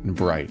and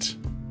bright.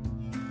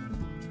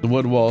 The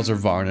wood walls are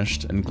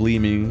varnished and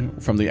gleaming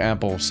from the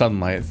ample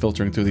sunlight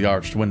filtering through the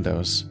arched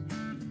windows.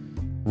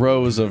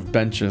 Rows of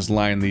benches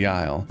line the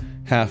aisle,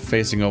 half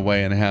facing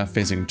away and half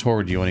facing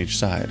toward you on each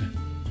side.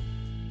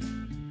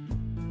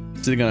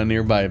 Sitting on a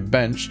nearby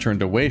bench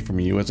turned away from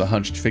you is a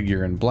hunched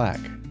figure in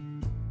black.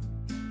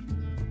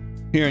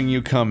 Hearing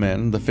you come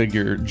in, the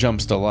figure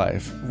jumps to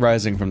life,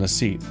 rising from the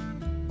seat.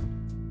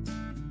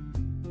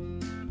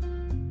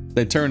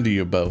 They turn to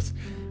you both,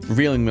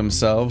 revealing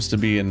themselves to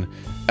be an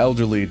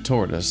elderly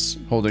tortoise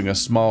holding a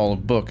small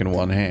book in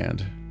one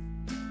hand.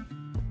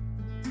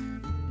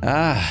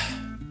 Ah,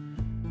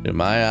 do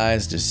my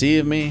eyes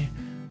deceive me,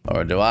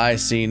 or do I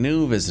see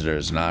new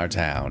visitors in our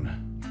town?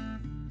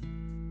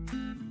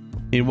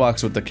 He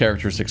walks with the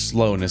characteristic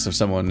slowness of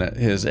someone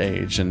his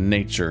age and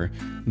nature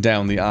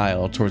down the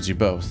aisle towards you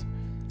both,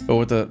 but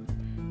with a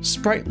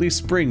sprightly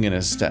spring in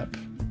his step.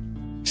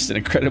 Just an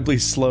incredibly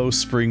slow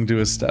spring to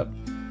his step.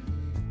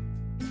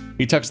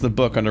 He tucks the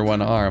book under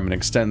one arm and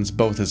extends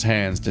both his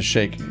hands to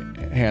shake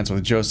hands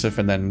with Joseph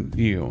and then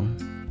you.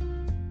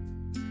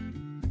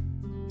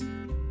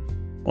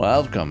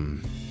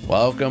 Welcome.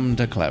 Welcome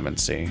to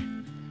Clemency,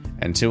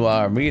 and to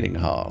our meeting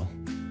hall.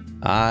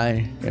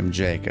 I am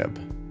Jacob.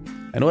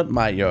 And what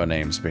might your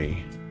names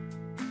be?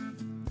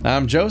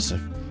 I'm Joseph,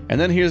 and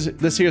then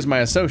this here's my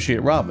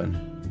associate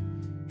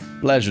Robin.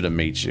 Pleasure to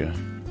meet you.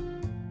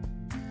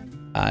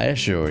 I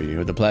assure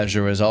you, the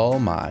pleasure is all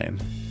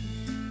mine.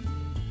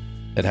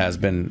 It has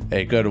been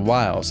a good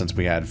while since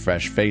we had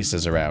fresh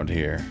faces around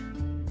here.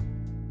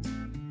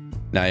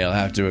 Now you'll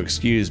have to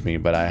excuse me,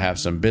 but I have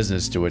some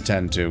business to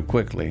attend to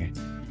quickly.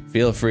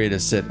 Feel free to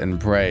sit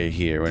and pray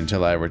here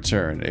until I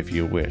return if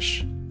you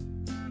wish.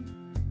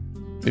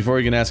 Before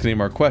you can ask any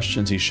more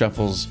questions, he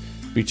shuffles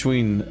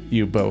between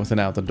you both and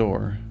out the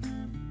door.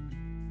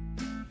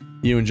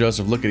 You and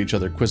Joseph look at each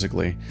other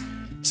quizzically,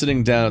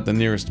 sitting down at the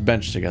nearest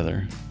bench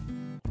together.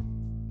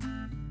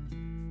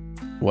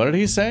 What did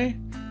he say?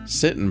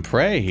 Sit and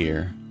pray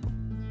here.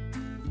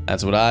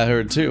 That's what I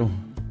heard too.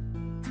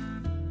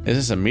 Is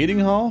this a meeting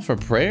hall for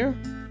prayer?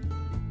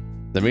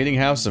 The meeting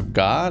house of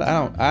God?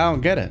 I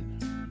don't get it.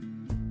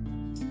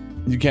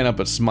 You can't help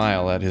but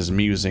smile at his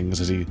musings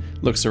as he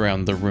looks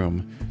around the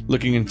room,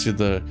 looking into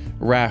the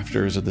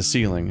rafters of the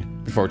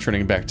ceiling before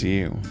turning back to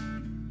you.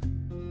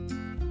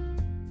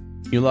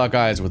 You lock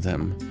eyes with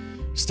him,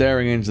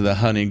 staring into the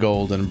honey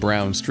gold and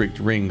brown streaked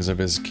rings of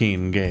his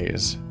keen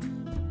gaze.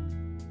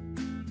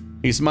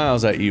 He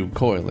smiles at you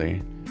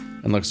coyly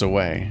and looks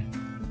away,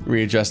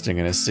 readjusting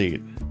in his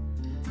seat.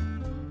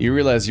 You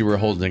realize you were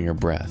holding your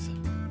breath.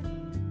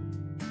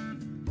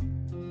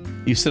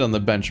 You sit on the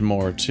bench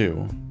more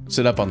too.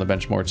 Sit up on the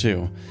bench more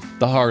too.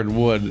 The hard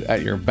wood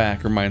at your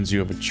back reminds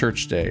you of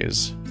church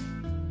days.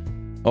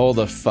 All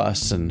the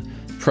fuss and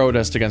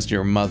protest against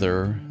your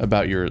mother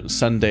about your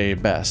Sunday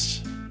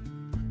best.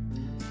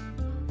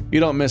 You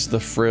don't miss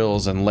the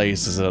frills and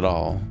laces at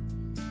all.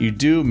 You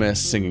do miss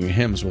singing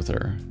hymns with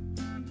her.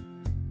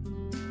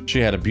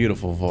 She had a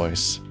beautiful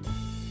voice.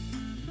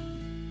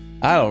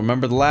 I don't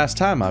remember the last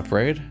time I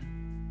prayed.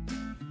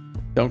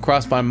 Don't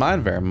cross my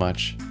mind very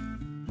much.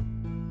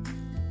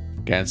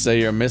 Can't say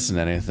you're missing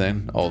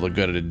anything, all the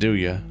good it'd do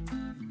you.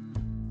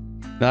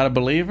 Not a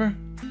believer?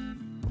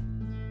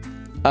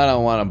 I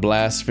don't want to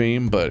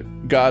blaspheme,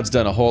 but God's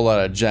done a whole lot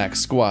of jack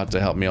squat to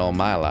help me all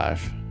my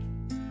life.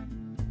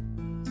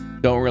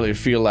 Don't really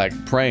feel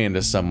like praying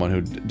to someone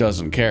who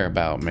doesn't care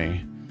about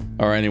me,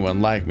 or anyone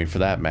like me for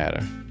that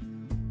matter.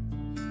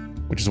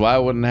 Which is why I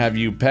wouldn't have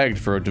you pegged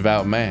for a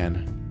devout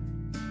man.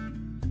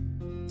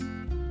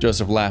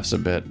 Joseph laughs a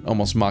bit,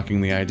 almost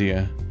mocking the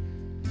idea.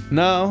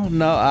 No,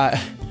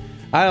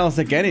 I don't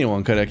think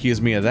anyone could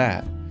accuse me of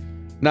that.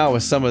 Not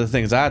with some of the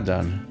things I've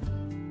done.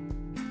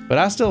 But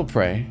I still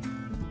pray.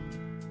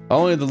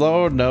 Only the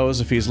Lord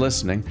knows if he's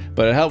listening,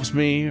 but it helps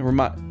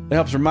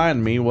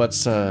remind me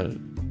what's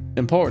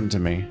important to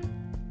me.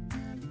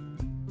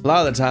 A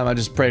lot of the time I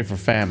just pray for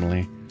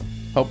family.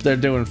 Hope they're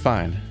doing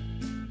fine.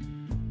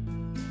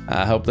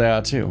 I hope they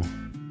are too.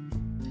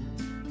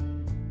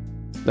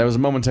 There was a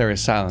momentary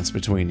silence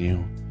between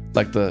you,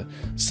 like the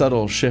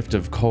subtle shift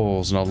of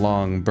coals in a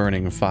long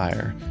burning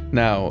fire,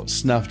 now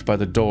snuffed by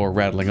the door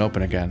rattling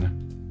open again.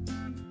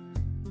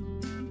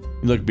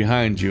 You looked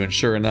behind you, and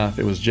sure enough,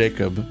 it was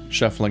Jacob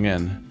shuffling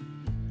in.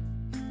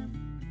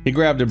 He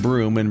grabbed a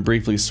broom and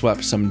briefly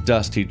swept some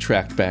dust he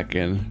tracked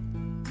in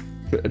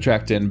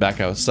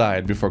back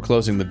outside before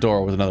closing the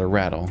door with another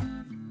rattle.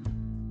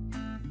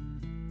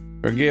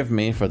 Forgive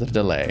me for the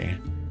delay.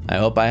 I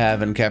hope I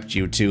haven't kept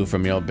you two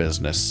from your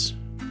business.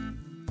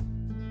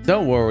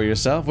 Don't worry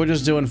yourself, we're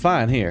just doing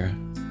fine here.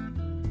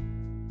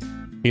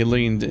 He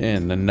leaned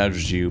in and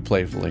nudged you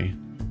playfully.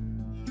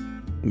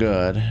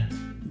 Good,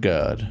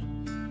 good.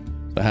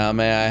 So how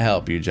may I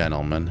help you,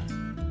 gentlemen?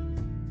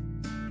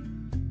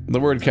 The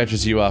word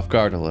catches you off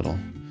guard a little,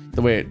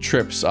 the way it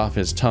trips off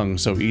his tongue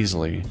so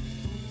easily.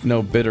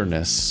 No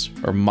bitterness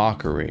or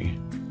mockery.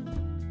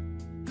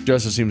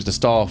 Joseph seems to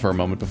stall for a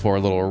moment before a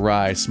little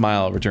wry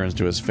smile returns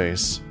to his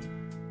face.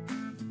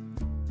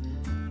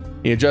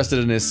 He adjusted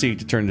in his seat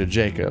to turn to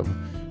Jacob,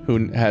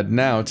 who had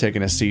now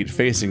taken a seat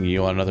facing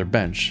you on another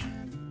bench.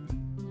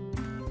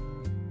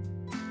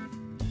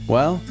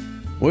 Well,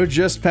 we're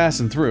just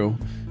passing through,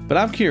 but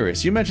I'm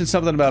curious, you mentioned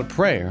something about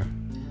prayer.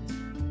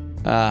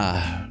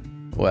 Ah,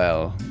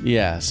 well,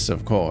 yes,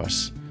 of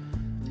course.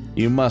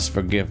 You must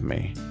forgive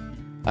me.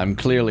 I'm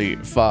clearly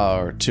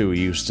far too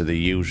used to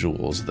the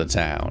usuals of the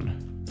town.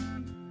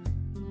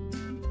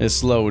 His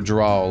slow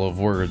drawl of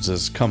words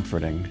is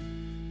comforting,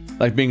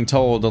 like being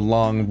told a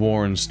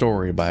long-worn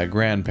story by a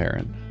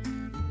grandparent.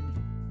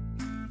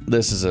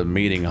 This is a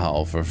meeting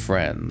hall for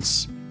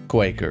friends,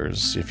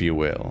 Quakers, if you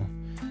will.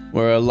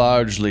 We're a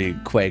largely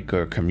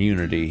Quaker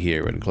community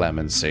here in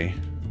Clemency.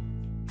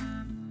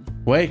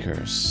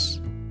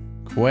 Quakers?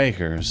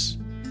 Quakers?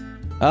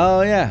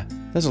 Oh yeah,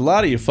 there's a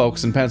lot of you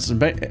folks in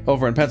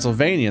over in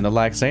Pennsylvania and the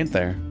likes, ain't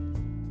there?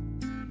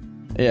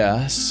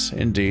 Yes,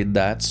 indeed,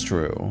 that's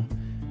true.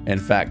 In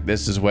fact,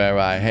 this is where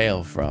I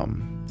hail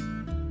from.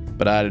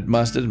 But I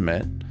must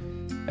admit,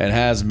 it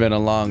has been a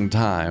long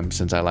time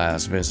since I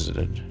last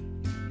visited.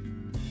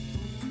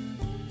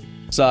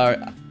 Sorry,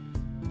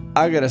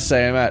 I gotta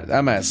say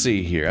I'm at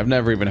sea here. I've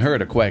never even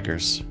heard of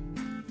Quakers.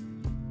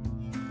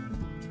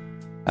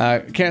 I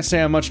can't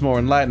say I'm much more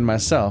enlightened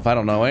myself. I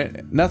don't know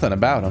nothing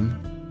about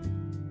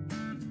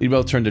them. You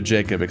both turned to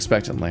Jacob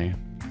expectantly.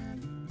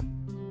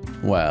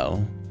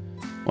 Well,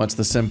 what's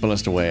the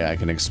simplest way I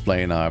can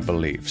explain our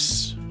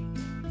beliefs?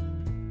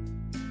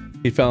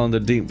 He fell into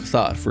deep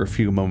thought for a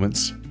few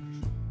moments,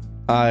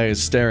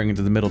 eyes staring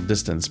into the middle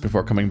distance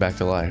before coming back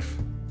to life.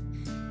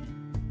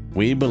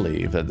 We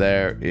believe that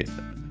there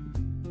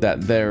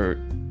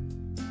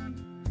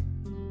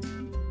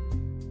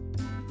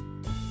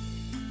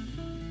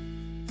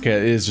Okay,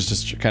 it is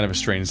just kind of a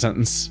strange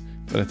sentence,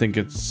 but I think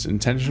it's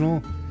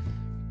intentional.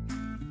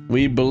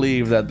 We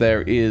believe that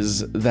there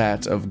is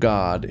that of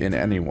God in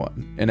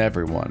anyone, in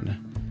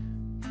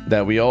everyone.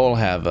 That we all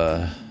have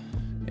a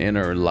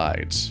inner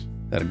light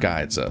that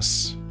guides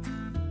us.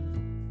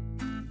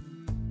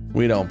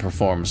 We don't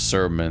perform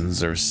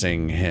sermons or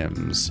sing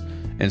hymns.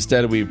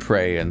 Instead, we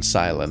pray in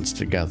silence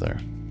together.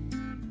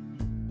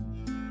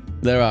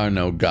 There are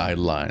no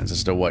guidelines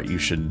as to what you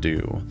should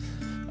do,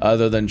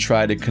 other than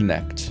try to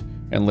connect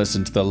and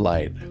listen to the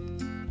light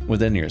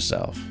within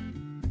yourself.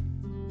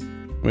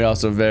 We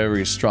also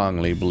very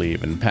strongly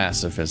believe in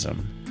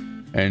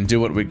pacifism and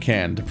do what we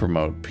can to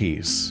promote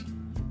peace,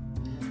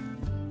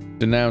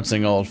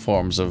 denouncing all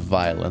forms of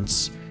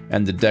violence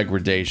and the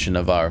degradation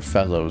of our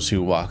fellows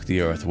who walk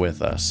the earth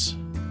with us.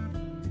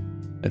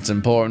 It's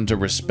important to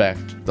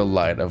respect the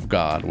light of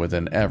God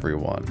within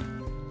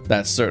everyone.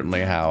 That's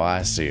certainly how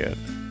I see it.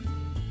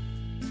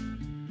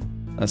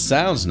 That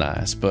sounds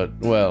nice, but,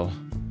 well,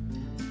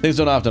 things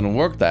don't often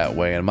work that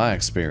way in my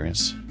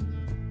experience.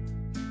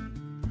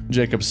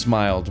 Jacob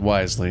smiled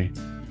wisely,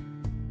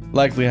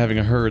 likely having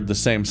heard the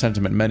same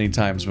sentiment many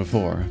times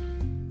before.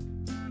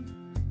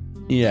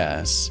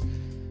 Yes,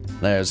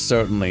 there's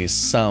certainly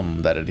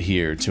some that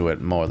adhere to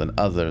it more than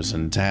others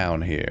in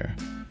town here,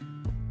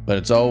 but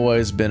it's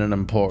always been an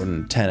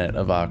important tenet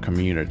of our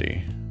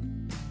community.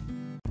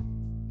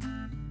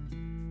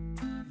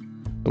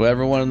 So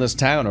everyone in this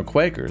town are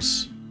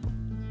Quakers?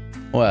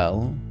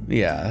 Well,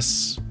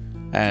 yes,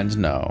 and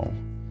no.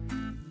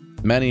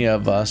 Many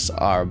of us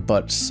are,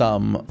 but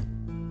some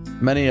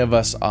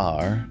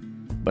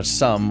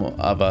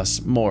of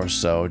us more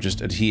so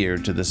just adhere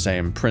to the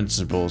same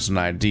principles and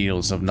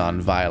ideals of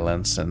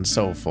nonviolence and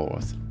so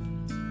forth.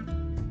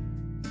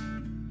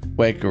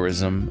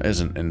 Quakerism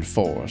isn't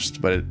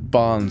enforced, but it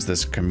bonds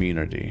this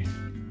community.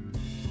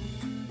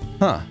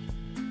 Huh.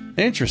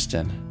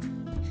 Interesting.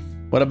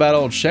 What about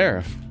old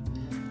Sheriff?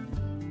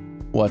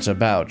 What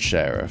about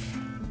Sheriff?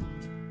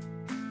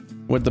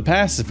 With the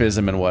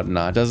pacifism and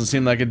whatnot, doesn't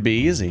seem like it'd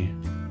be easy.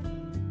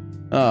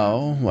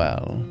 Oh,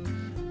 well.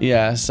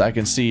 Yes, I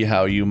can see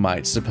how you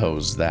might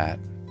suppose that.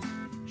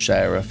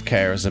 Sheriff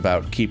cares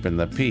about keeping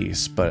the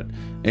peace, but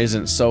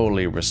isn't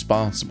solely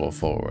responsible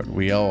for it.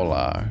 We all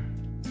are.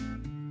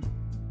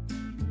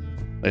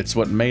 It's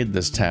what made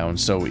this town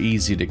so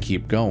easy to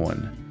keep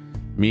going.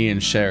 Me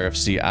and Sheriff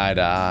see eye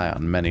to eye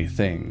on many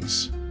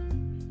things.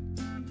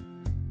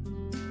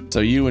 So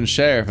you and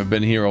Sheriff have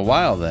been here a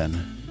while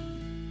then?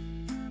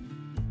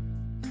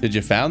 Did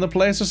you found the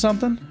place or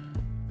something?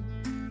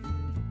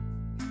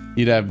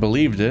 You'd have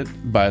believed it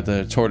by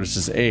the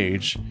tortoise's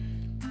age.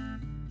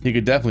 He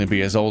could definitely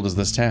be as old as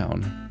this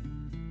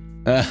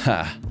town.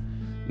 Aha!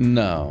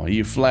 No,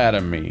 you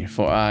flatter me,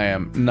 for I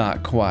am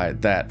not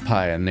quite that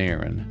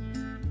pioneering.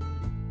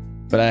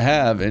 But I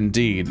have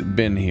indeed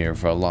been here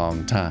for a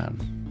long time.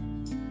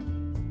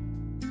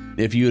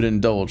 If you'd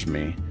indulge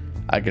me,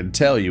 I could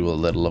tell you a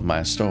little of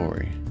my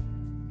story.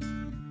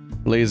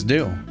 Please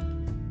do.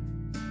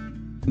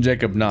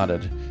 Jacob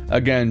nodded,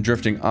 again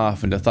drifting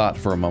off into thought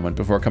for a moment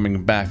before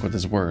coming back with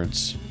his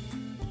words.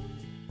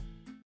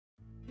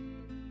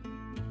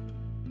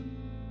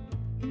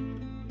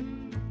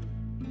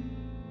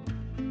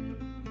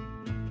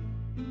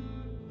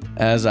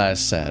 As I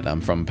said, I'm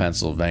from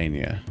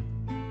Pennsylvania.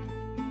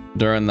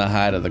 During the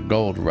height of the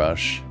gold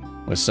rush,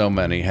 with so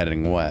many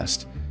heading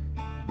west,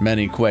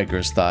 many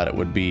Quakers thought it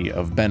would be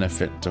of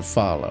benefit to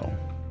follow.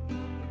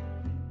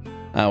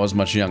 I was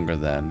much younger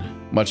then,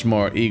 much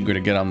more eager to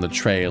get on the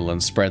trail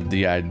and spread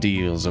the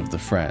ideals of the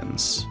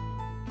Friends.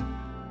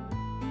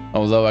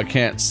 Although I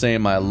can't say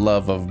my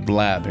love of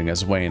blabbing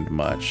has waned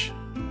much.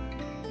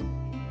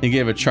 He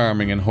gave a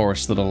charming and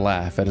hoarse little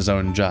laugh at his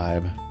own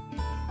jibe.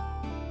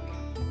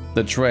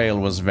 The trail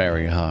was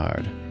very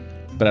hard,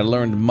 but I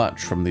learned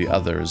much from the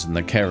others in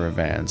the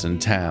caravans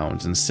and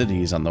towns and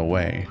cities on the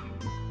way.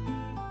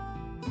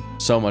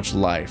 So much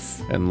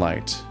life and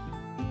light.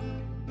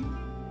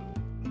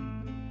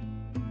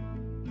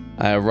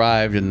 I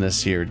arrived in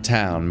this here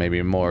town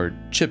maybe more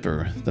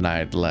chipper than I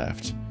had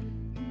left,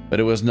 but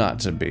it was not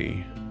to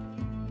be.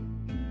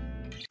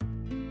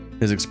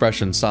 His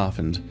expression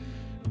softened,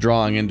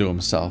 drawing into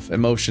himself,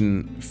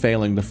 emotion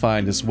failing to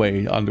find its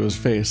way onto his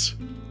face.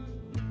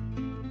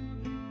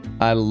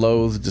 I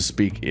loathed to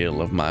speak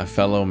ill of my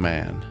fellow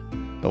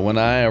man, but when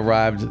I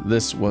arrived,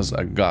 this was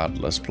a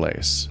godless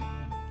place.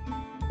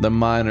 The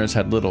miners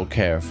had little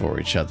care for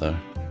each other.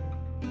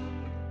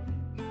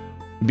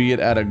 Be it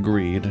out of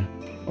greed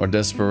or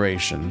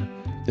desperation,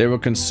 they were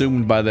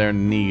consumed by their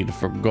need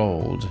for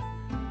gold,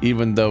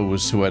 even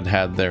those who had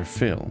had their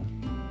fill.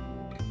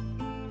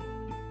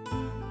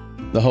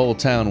 The whole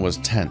town was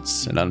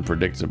tense and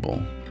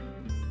unpredictable.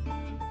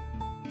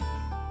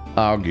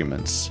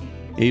 Arguments,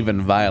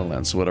 even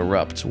violence would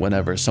erupt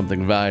whenever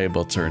something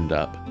valuable turned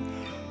up.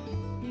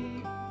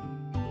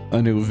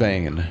 A new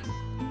vein,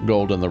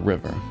 gold in the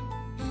river.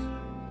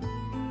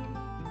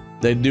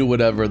 They'd do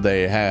whatever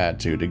they had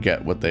to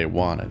get what they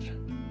wanted.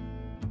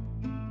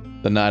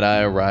 The night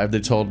I arrived, they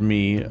told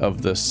me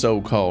of the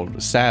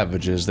so-called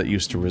savages that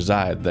used to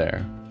reside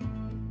there.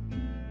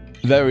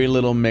 Very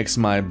little makes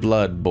my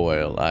blood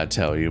boil, I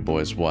tell you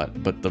boys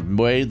what, but the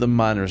way the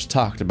miners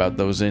talked about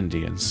those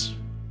Indians.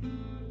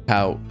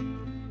 How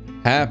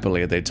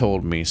happily they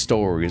told me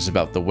stories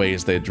about the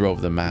ways they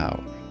drove them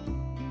out.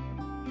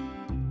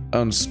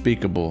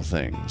 Unspeakable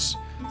things.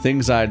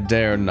 Things I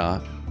dare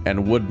not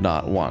and would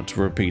not want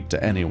to repeat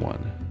to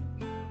anyone.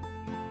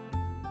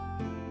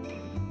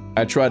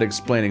 I tried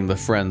explaining the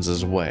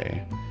Friends'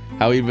 way,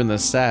 how even the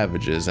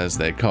savages, as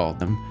they called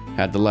them,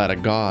 had the light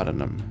of God in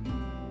them.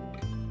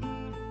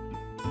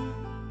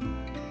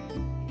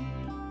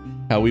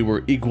 How we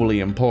were equally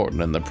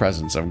important in the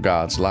presence of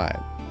God's light.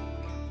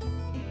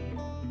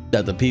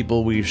 That the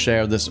people we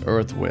shared this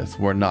earth with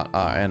were not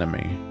our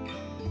enemy.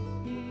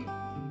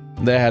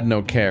 They had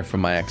no care for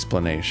my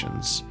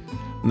explanations.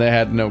 They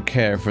had no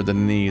care for the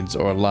needs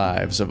or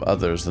lives of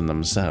others than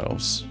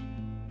themselves.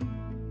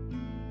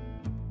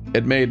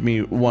 It made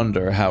me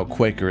wonder how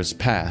Quakers'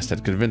 past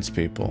had convinced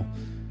people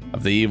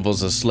of the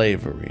evils of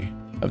slavery,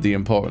 of the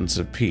importance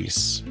of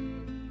peace.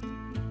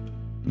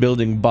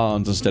 Building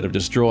bonds instead of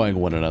destroying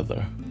one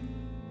another.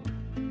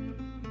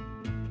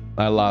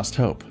 I lost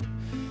hope.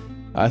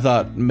 I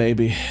thought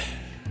maybe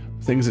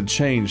things had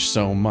changed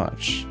so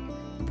much.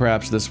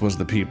 Perhaps this was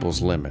the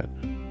people's limit.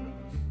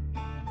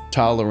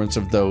 Tolerance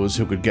of those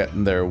who could get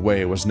in their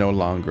way was no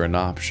longer an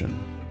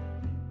option.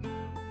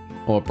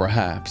 Or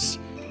perhaps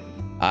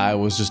I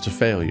was just a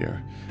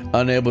failure,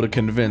 unable to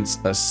convince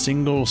a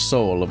single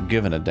soul of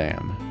giving a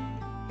damn.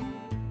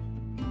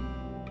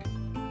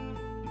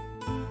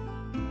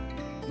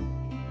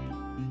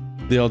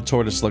 The old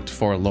tortoise looked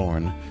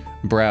forlorn,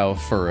 brow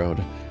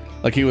furrowed,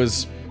 like he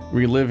was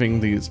reliving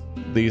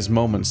these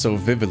moments so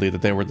vividly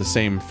that they were the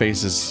same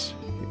faces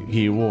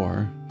he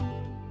wore.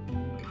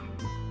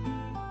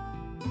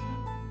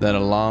 Then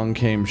along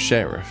came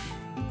Sheriff.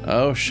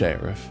 Oh,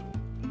 Sheriff.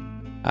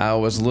 I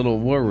was a little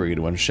worried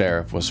when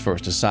Sheriff was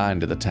first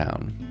assigned to the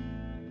town.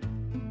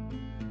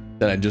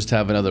 That I'd just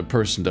have another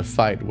person to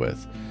fight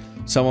with,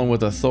 someone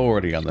with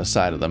authority on the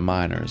side of the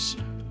miners.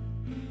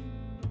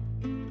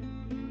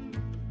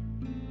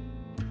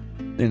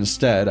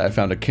 Instead, I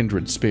found a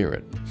kindred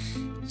spirit,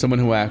 someone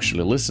who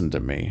actually listened to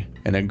me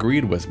and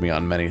agreed with me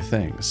on many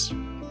things.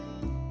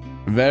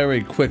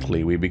 Very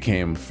quickly, we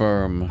became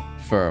firm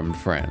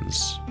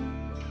friends.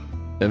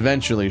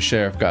 Eventually,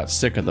 Sheriff got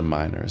sick of the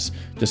miners,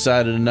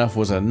 decided enough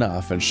was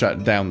enough and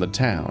shut down the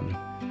town,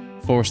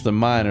 forced the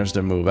miners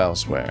to move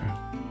elsewhere.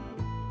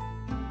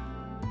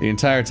 The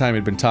entire time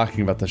he'd been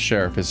talking about the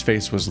sheriff, his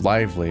face was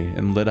lively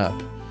and lit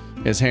up,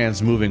 his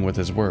hands moving with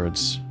his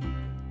words.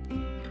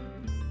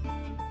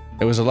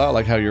 It was a lot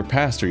like how your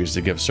pastor used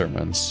to give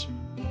sermons.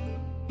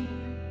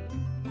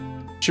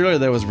 Surely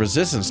there was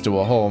resistance to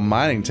a whole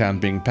mining town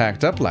being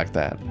packed up like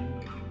that.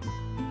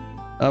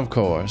 Of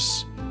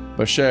course,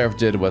 but Sheriff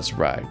did what's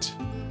right.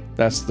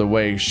 That's the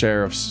way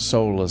Sheriff's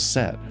soul is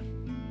set.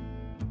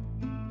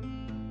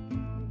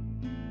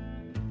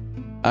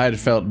 I had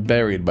felt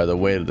buried by the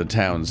weight of the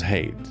town's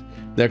hate,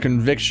 their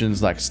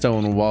convictions like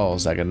stone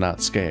walls I could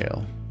not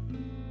scale.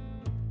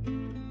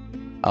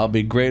 I'll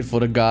be grateful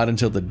to God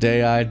until the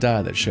day I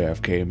die that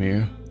Sheriff came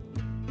here.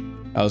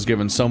 I was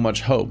given so much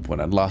hope when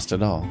I'd lost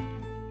it all.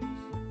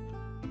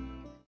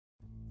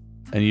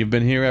 And you've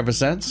been here ever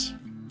since?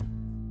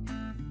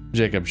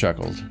 Jacob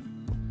chuckled.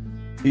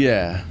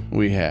 Yeah,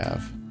 we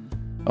have.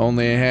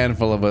 Only a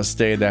handful of us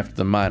stayed after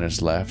the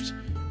miners left,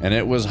 and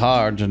it was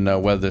hard to know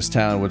whether this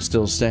town would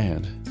still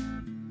stand.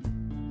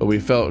 But we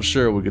felt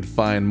sure we could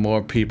find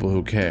more people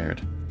who cared,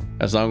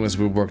 as long as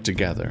we worked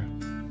together.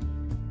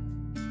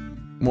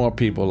 More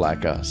people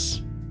like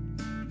us.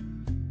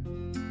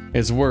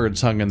 His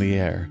words hung in the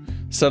air,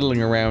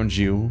 settling around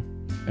you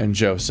and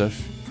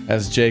Joseph,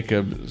 as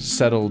Jacob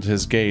settled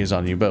his gaze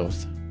on you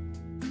both.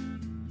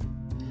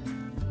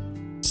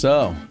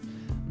 So,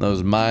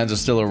 those mines are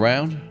still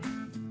around?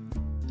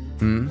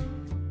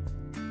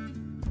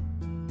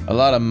 A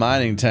lot of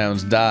mining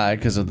towns die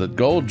because of the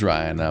gold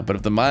drying up, but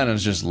if the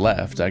miners just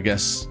left, I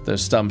guess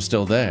there's some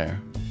still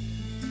there.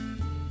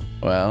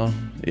 Well,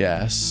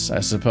 yes,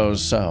 I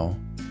suppose so.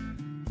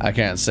 I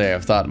can't say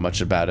I've thought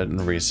much about it in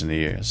recent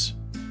years.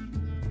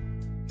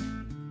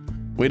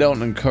 We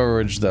don't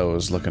encourage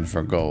those looking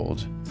for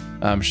gold.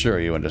 I'm sure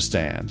you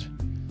understand.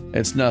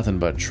 It's nothing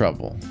but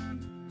trouble.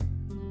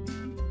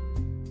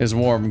 His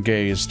warm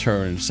gaze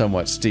turned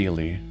somewhat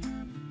steely.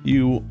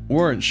 You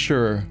weren't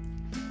sure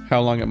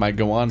how long it might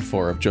go on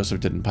for if Joseph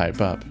didn't pipe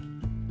up.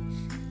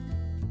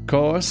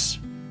 Course,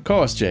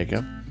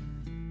 Jacob.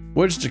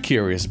 We're just a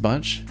curious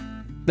bunch.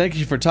 Thank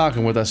you for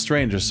talking with us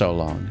strangers so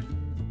long.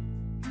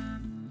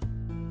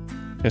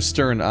 His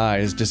stern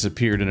eyes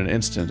disappeared in an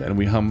instant,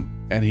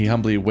 and he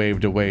humbly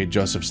waved away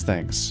Joseph's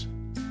thanks.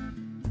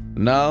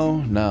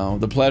 No,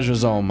 the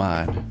pleasure's all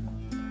mine.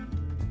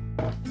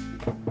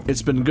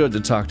 It's been good to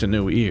talk to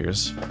new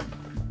ears.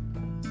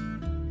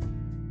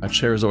 My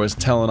chair's always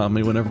telling on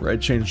me whenever I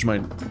change my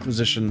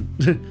position.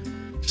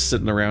 Just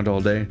sitting around all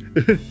day.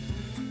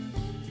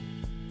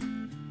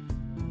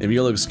 If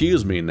you'll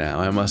excuse me now,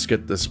 I must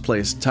get this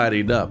place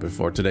tidied up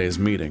before today's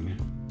meeting.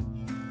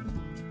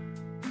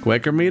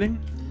 Quaker meeting?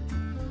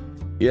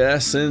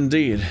 Yes,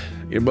 indeed.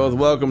 You're both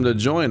welcome to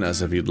join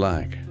us if you'd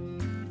like.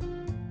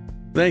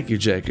 Thank you,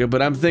 Jacob, but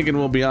I'm thinking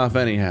we'll be off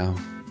anyhow.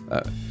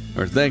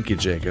 Thank you,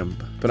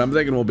 Jacob, but I'm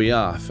thinking we'll be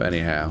off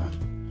anyhow.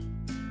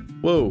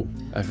 Whoa,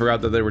 I forgot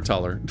that they were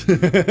taller.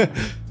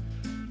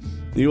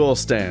 You all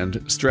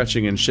stand,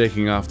 stretching and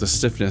shaking off the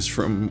stiffness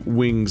from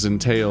wings and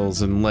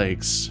tails and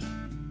legs.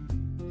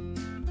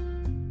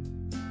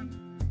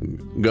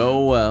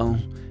 Go well,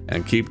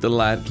 and keep the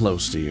light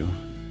close to you.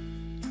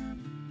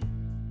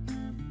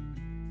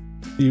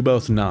 You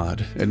both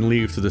nod and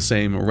leave through the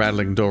same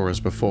rattling door as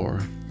before,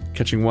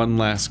 catching one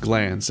last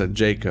glance at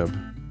Jacob,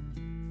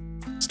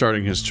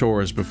 starting his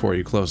chores before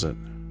you close it.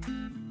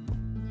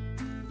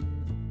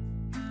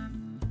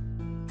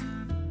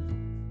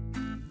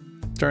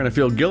 Starting to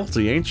feel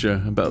guilty, ain't you,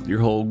 about your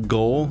whole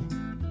goal?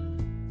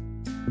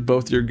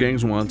 Both your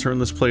gangs want to turn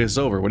this place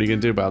over. What are you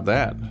gonna do about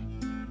that?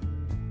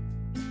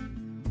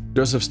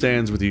 Joseph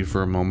stands with you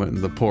for a moment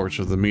in the porch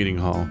of the meeting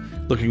hall,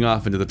 looking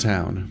off into the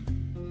town.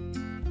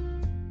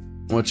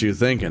 What you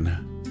thinking?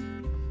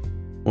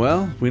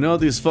 Well, we know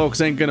these folks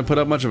ain't gonna put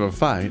up much of a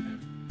fight.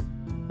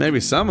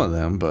 Maybe some of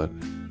them, but...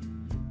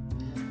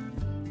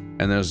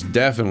 And there's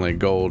definitely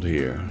gold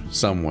here,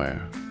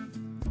 somewhere.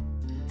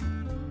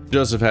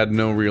 Joseph had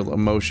no real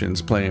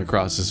emotions playing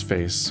across his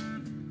face,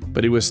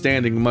 but he was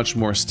standing much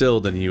more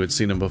still than you had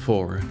seen him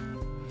before.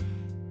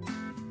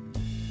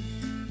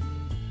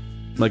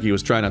 Like he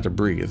was trying not to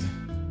breathe.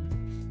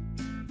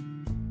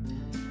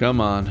 Come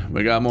on,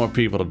 we got more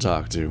people to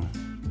talk to.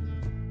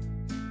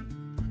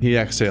 He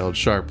exhaled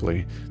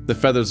sharply, the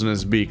feathers in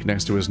his beak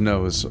next to his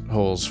nose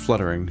holes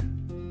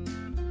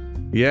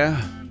fluttering.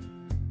 Yeah?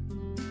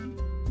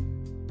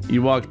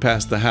 You walked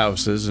past the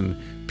houses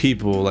and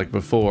people like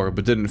before,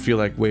 but didn't feel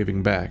like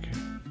waving back.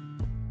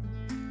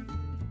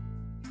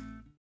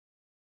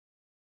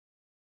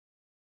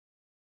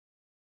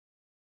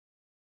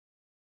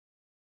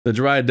 The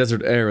dry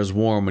desert air is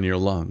warm in your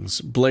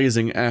lungs.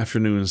 Blazing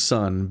afternoon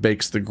sun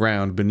bakes the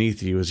ground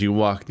beneath you as you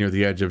walk near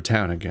the edge of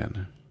town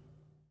again.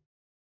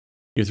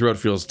 Your throat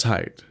feels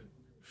tight,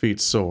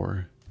 feet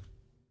sore.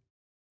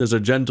 There's a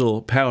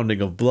gentle pounding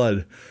of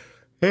blood.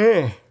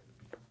 Getting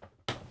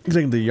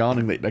the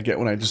yawning that I get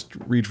when I just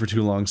read for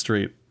too long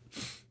straight.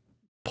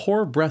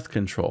 Poor breath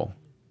control,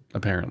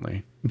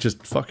 apparently.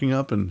 Just fucking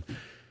up and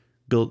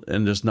built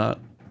and just not...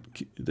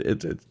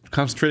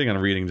 concentrating on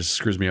reading just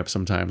screws me up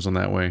sometimes on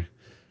that way.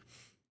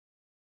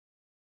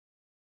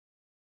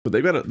 But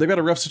they've got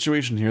a rough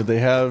situation here. They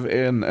have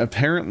an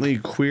apparently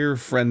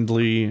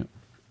queer-friendly,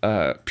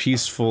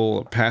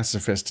 peaceful,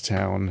 pacifist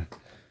town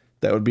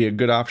that would be a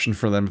good option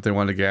for them if they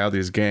want to get out of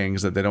these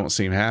gangs that they don't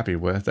seem happy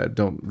with, that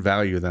don't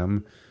value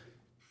them.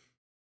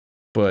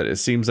 But it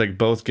seems like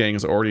both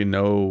gangs already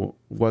know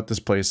what this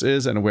place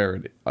is and where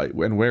it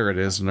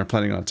is, and they're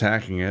planning on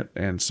attacking it.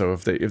 And so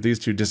if these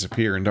two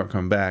disappear and don't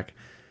come back,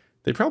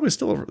 they probably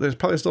still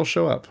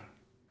show up.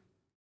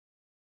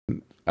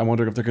 I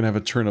wonder if they're gonna have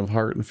a turn of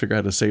heart and figure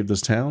out how to save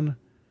this town,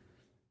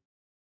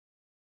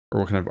 or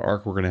what kind of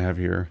arc we're gonna have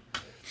here.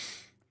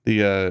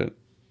 The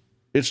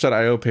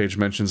itch.io page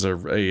mentions a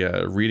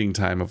reading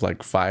time of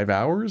like 5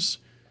 hours,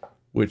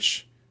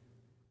 which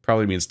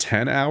probably means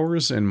 10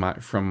 hours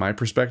from my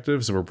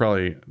perspective. So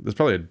there's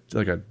probably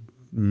like a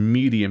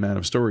meaty amount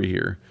of story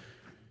here.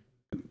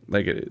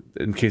 Like,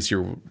 in case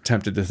you're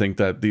tempted to think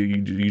that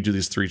you do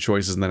these 3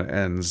 choices and then it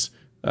ends,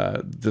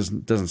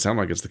 doesn't sound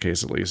like it's the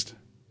case, at least.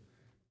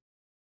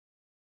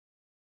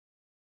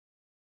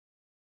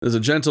 There's a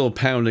gentle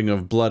pounding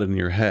of blood in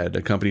your head,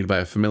 accompanied by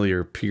a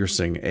familiar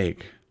piercing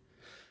ache.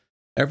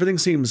 Everything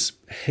seems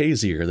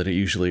hazier than it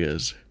usually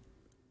is.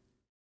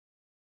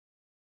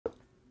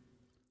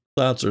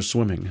 Clouds are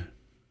swimming.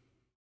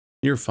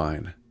 You're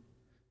fine.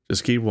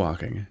 Just keep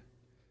walking.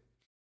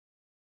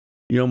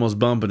 You almost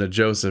bump into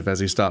Joseph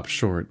as he stops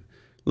short,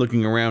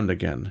 looking around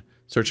again,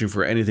 searching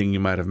for anything you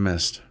might have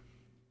missed.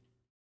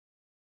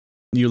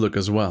 You look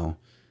as well,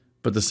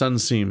 but the sun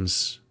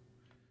seems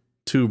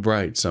too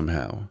bright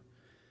somehow.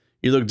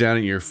 You look down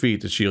at your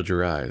feet to shield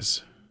your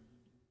eyes,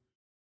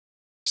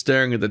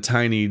 staring at the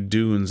tiny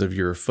dunes of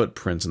your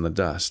footprints in the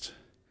dust.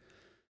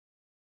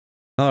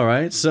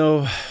 Alright,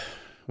 so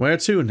where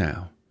to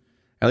now?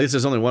 At least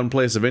there's only one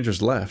place of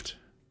interest left.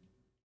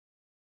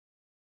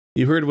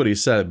 You heard what he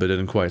said, but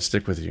didn't quite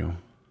stick with you.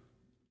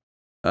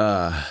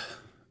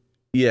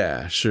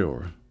 Yeah,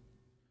 sure.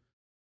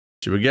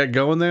 Should we get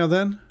going there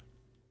then?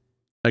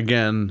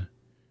 Again,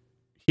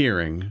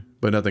 hearing,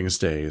 but nothing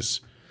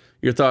stays.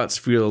 Your thoughts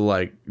feel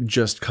like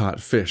just caught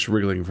fish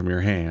wriggling from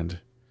your hand.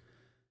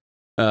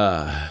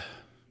 Alright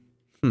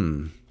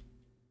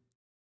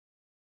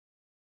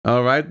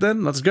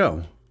then, let's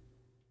go.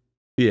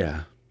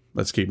 Yeah,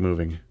 let's keep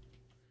moving.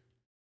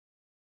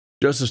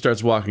 Joseph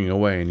starts walking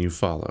away and you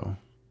follow.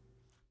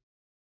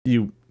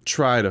 You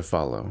try to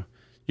follow.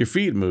 Your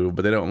feet move,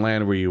 but they don't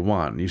land where you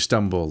want. You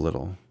stumble a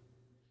little.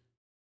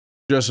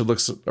 Joseph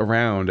looks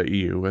around at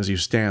you as you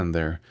stand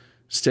there,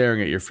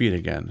 staring at your feet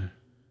again.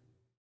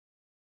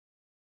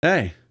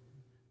 Hey,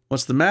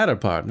 what's the matter,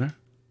 partner?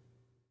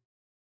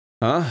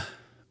 Huh?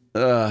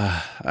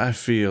 I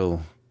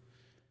feel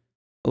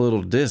a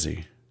little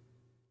dizzy.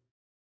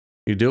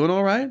 You doing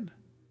all right?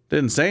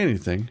 Didn't say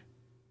anything.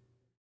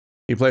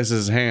 He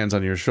places his hands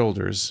on your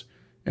shoulders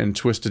and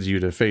twisted you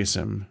to face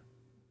him,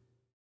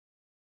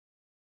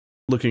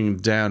 looking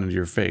down into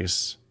your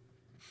face.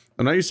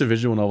 I'm not used to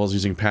visual novels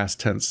using past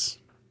tense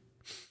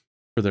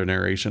for their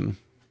narration,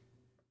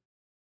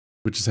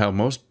 which is how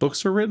most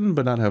books are written,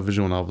 but not how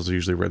visual novels are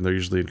usually written. They're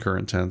usually in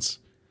current tense.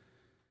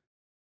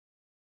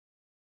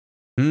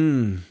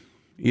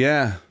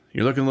 Yeah,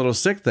 you're looking a little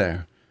sick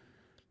there.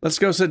 Let's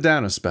go sit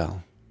down a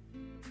spell.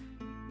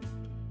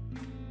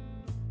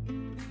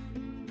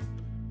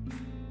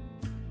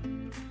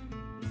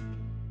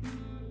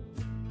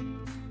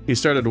 He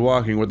started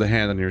walking with a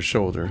hand on your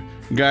shoulder,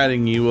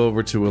 guiding you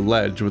over to a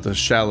ledge with a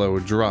shallow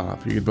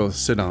drop you could both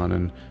sit on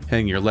and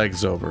hang your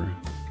legs over.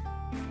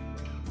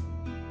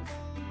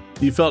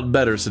 You felt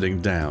better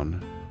sitting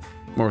down,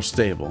 more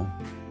stable.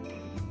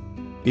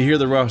 You hear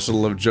the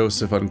rustle of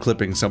Joseph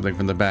unclipping something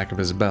from the back of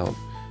his belt,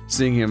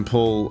 seeing him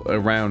pull a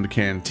round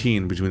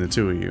canteen between the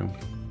two of you.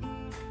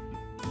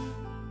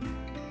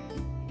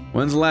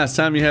 When's the last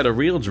time you had a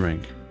real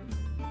drink?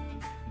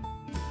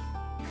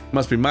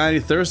 Must be mighty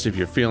thirsty if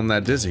you're feeling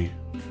that dizzy.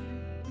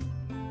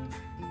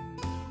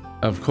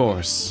 Of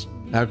course.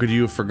 How could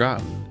you have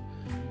forgotten?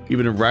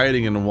 You've been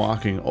riding and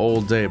walking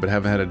all day but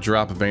haven't had a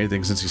drop of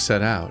anything since you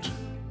set out.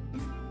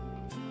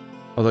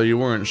 Although you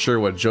weren't sure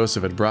what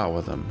Joseph had brought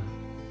with him.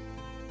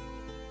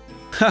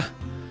 Ha!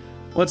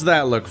 What's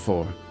that look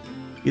for?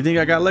 You think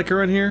I got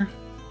liquor in here?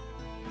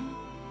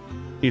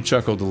 He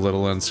chuckled a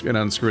little and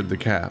unscrewed the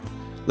cap,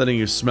 letting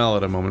you smell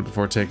it a moment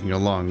before taking a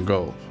long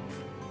gulp.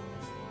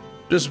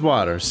 Just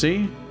water,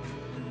 see?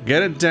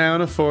 Get it down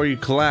before you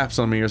collapse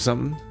on me or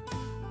something.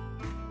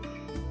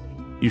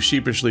 You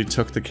sheepishly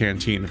took the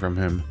canteen from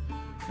him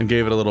and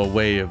gave it a little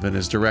wave in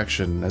his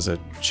direction as a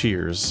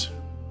cheers.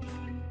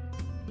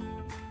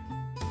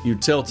 You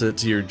tilt it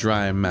to your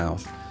dry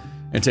mouth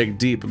and take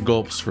deep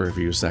gulps for a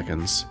few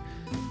seconds,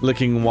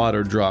 licking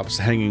water drops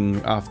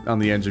hanging off on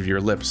the edge of your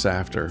lips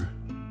after.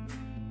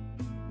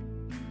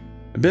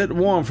 A bit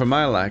warm for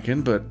my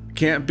liking, but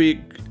can't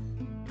beat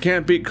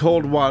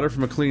cold water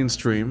from a clean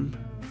stream.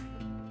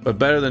 But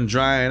better than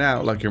drying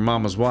out like your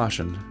mama's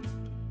washing.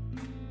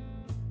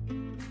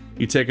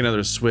 You take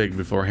another swig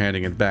before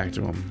handing it back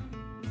to him.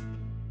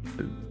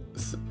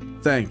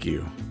 Thank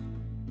you.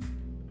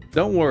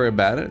 Don't worry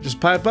about it, just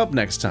pipe up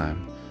next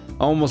time.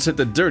 Almost hit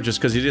the dirt just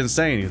because you didn't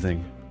say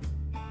anything.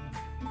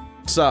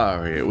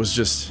 Sorry, it was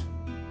just...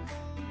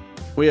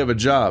 We have a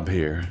job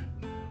here.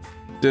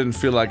 Didn't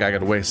feel like I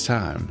could waste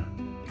time.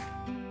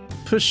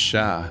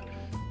 Pshaw.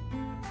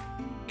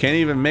 Can't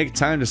even make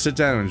time to sit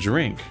down and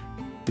drink.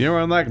 You're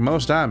unlike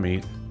most I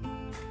meet.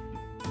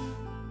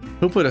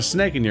 Who put a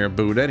snake in your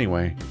boot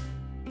anyway?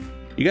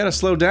 You gotta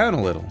slow down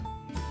a little.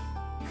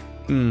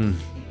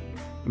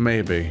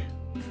 Maybe.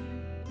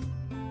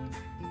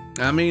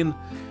 I mean,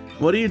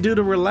 what do you do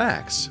to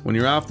relax when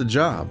you're off the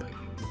job?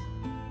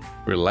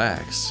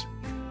 Relax.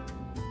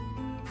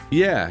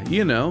 Yeah,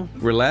 you know,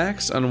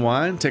 relax,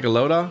 unwind, take a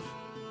load off.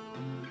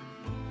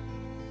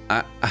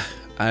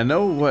 I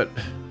know what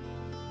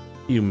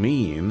you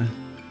mean.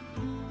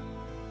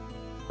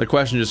 The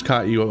question just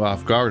caught you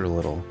off guard a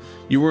little.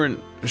 You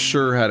weren't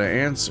sure how to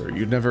answer.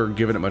 You'd never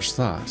given it much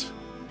thought.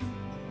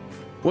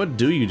 What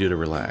do you do to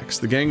relax?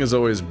 The gang is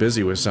always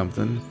busy with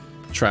something.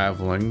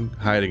 Traveling,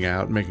 hiding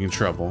out, making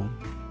trouble.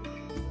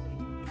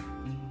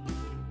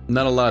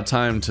 Not a lot of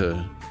time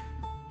to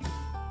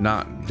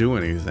not do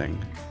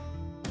anything.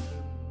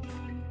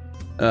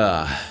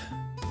 I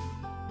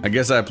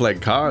guess I play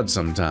cards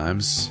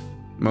sometimes.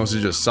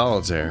 Mostly just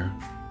solitaire.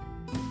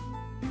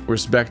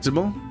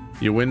 Respectable?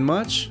 You win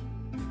much?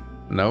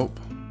 Nope.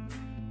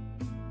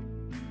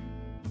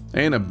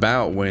 Ain't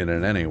about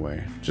winning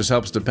anyway. Just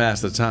helps to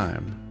pass the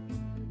time.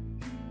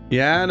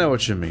 Yeah, I know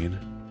what you mean.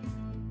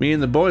 Me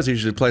and the boys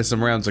usually play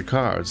some rounds of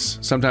cards,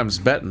 sometimes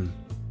betting.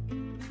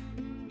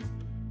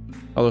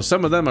 Although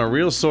some of them are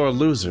real sore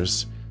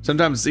losers,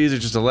 sometimes it's easier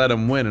just to let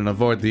them win and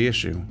avoid the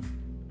issue.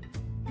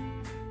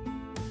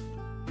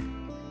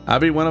 I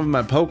beat one of them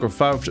at poker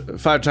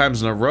five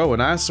times in a row,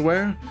 and I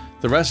swear,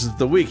 the rest of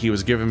the week he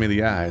was giving me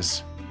the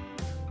eyes.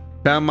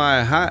 Found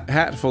my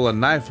hat full of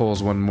knife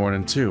holes one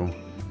morning too,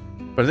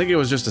 but I think it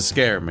was just to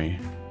scare me.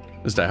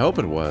 At least I hope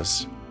it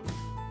was.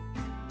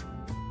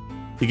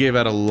 He gave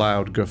out a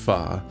loud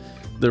guffaw,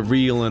 the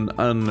real and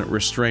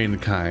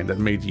unrestrained kind that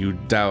made you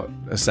doubt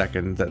a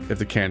second that if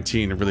the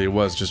canteen really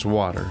was just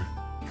water.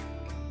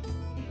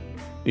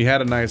 He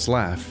had a nice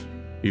laugh,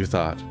 you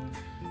thought.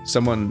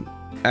 Someone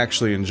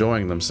actually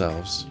enjoying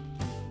themselves.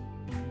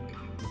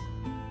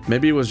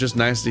 Maybe it was just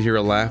nice to hear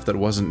a laugh that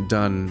wasn't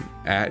done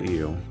at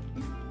you.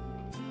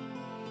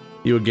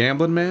 You a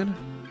gambling man?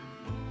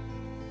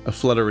 A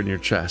flutter in your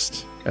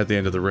chest at the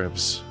end of the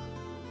ribs.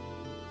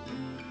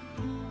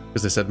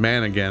 Because they said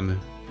man again.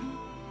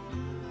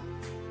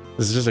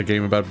 This is just a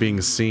game about being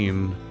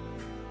seen.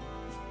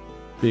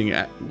 Being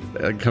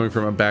coming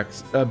from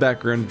a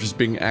background just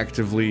being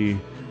actively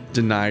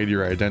denied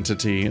your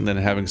identity, and then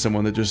having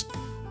someone that just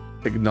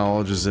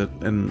acknowledges it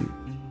and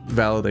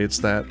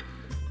validates that.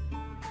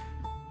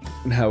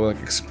 And how like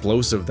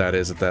explosive that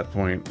is at that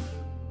point.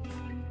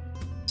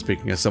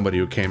 Speaking as somebody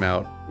who came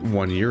out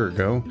 1 year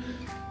ago.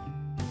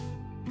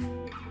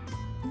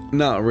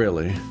 Not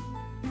really.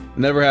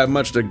 Never had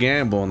much to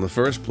gamble in the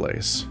first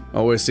place.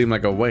 Always seemed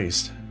like a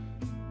waste.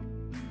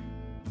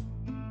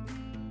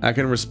 I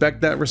can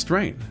respect that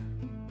restraint.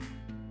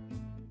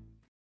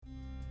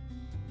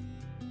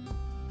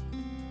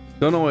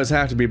 Don't always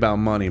have to be about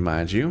money,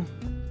 mind you.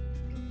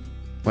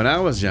 When I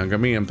was younger,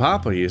 me and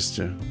Papa used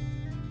to...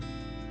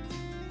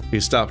 He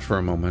stopped for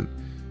a moment,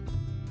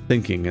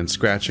 thinking and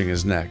scratching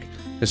his neck,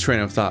 his train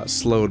of thought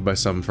slowed by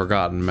some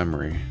forgotten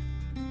memory.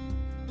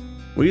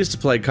 We used to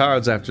play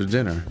cards after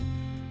dinner,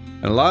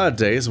 and a lot of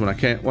days when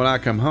I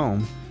come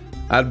home,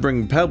 I'd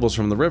bring pebbles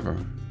from the river.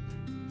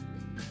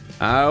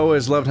 I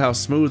always loved how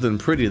smooth and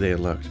pretty they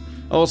looked,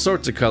 all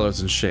sorts of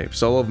colors and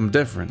shapes, all of them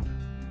different.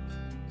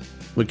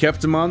 We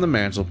kept them on the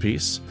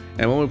mantelpiece,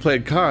 and when we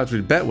played cards,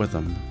 we'd bet with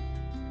them.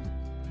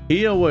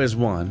 He always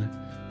won,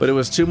 but it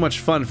was too much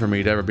fun for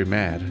me to ever be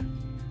mad.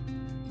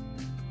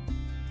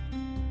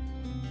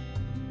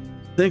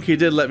 Think he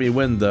did let me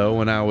win though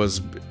when I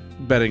was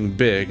betting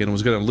big and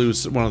was gonna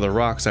lose one of the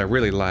rocks I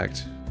really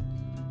liked.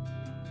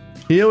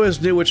 He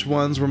always knew which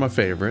ones were my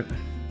favorite,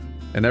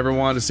 and never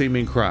wanted to see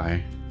me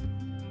cry.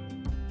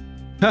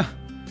 Huh.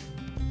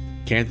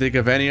 Can't think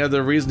of any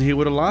other reason he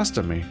would have lost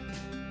to me.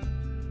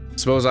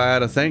 Suppose I had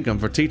to thank him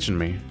for teaching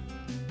me.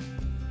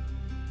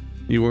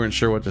 You weren't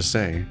sure what to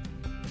say.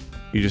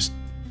 You just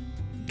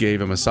gave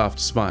him a soft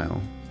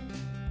smile.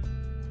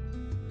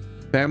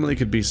 Family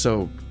could be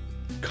so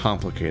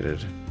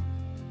complicated.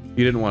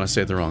 You didn't want to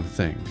say the wrong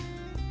thing.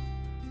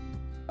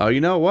 Oh,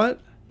 you know what?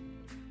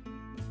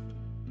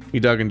 He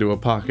dug into a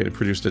pocket and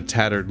produced a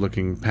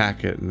tattered-looking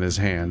packet in his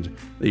hand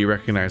that you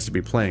recognized to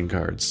be playing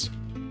cards.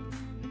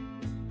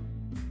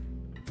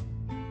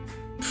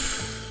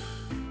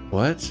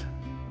 What?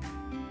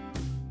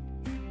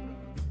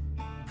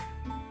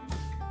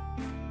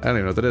 I don't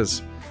even know what that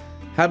is.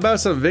 How about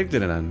some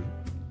Victinin?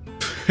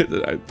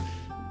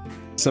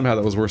 Somehow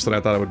that was worse than I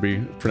thought it would be,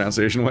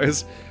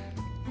 pronunciation-wise.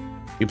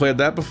 You played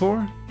that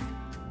before?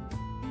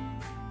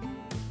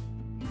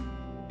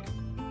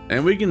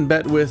 And we can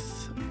bet with...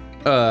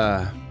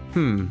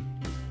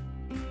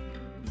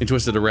 He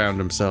twisted around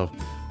himself,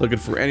 looking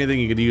for anything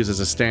he could use as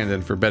a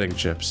stand-in for betting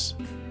chips.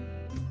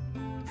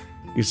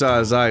 You saw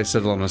his eyes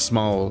settle on a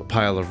small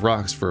pile of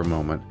rocks for a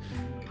moment,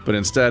 but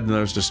instead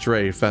noticed a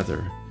stray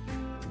feather,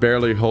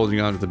 barely holding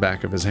onto the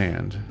back of his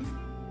hand.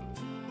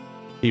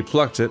 He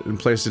plucked it and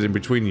placed it in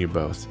between you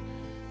both,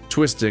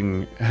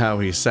 twisting how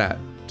he sat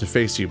to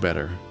face you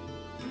better.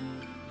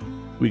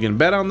 We can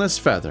bet on this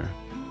feather.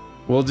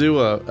 We'll do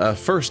a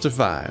first to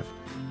 5.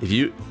 If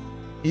you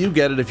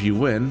get it if you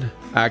win,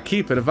 I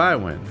keep it if I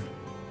win.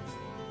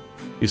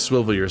 You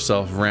swivel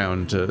yourself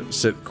round to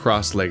sit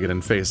cross-legged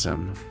and face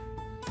him.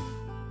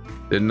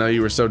 Didn't know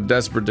you were so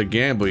desperate to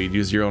gamble you'd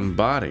use your own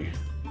body.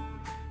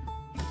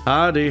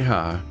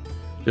 Ha-dee-ha.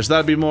 Just thought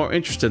it'd be more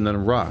interesting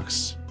than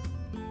rocks.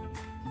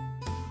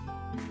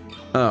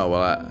 Oh,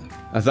 well,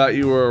 I thought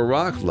you were a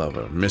rock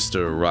lover,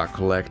 Mr. Rock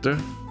Collector.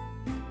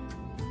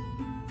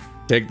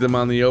 Take them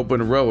on the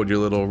open road, your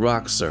little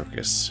rock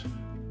circus.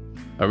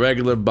 A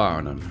regular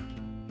Barnum.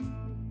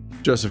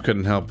 Joseph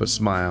couldn't help but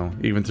smile,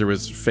 even through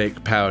his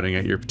fake pouting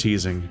at your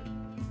teasing.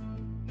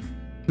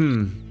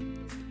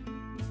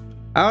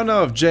 I don't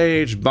know if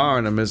J.H.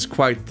 Barnum is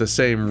quite the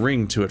same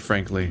ring to it,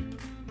 frankly.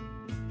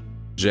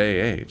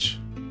 J.H.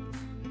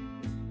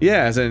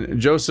 Yeah, as in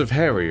Joseph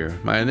Harrier,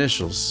 my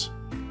initials.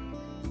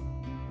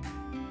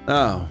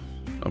 Oh,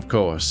 of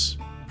course.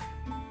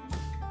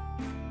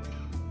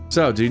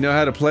 So, do you know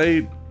how to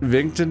play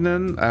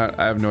Victinin?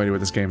 I have no idea what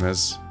this game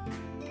is.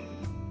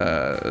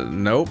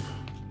 Nope.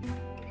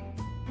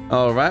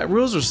 Alright,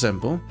 rules are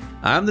simple.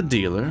 I'm the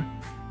dealer.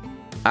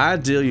 I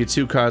deal you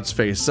 2 cards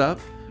face up,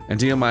 and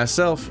deal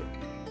myself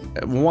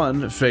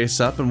 1 face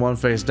up and 1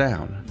 face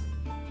down.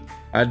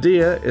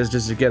 Idea is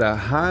just to get a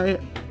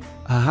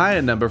high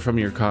number from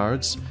your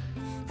cards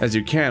as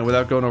you can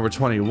without going over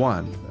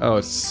 21. Oh,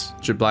 it's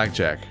your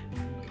blackjack.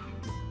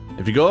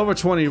 If you go over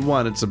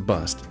 21, it's a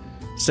bust.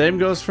 Same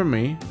goes for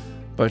me,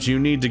 but you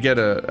need to get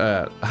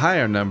a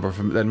higher number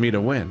than me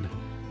to win.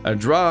 A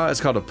draw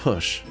is called a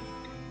push.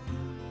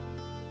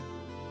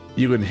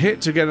 You can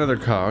hit to get another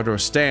card or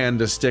stand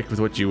to stick with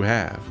what you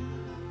have.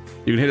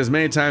 You can hit as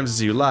many times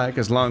as you like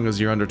as long as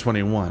you're under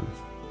 21.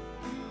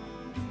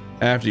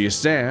 After you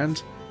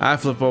stand, I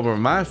flip over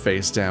my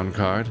face down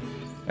card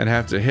and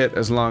have to hit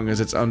as long as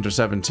it's under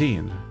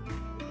 17.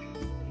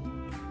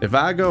 If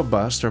I go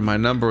bust or my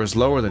number is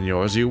lower than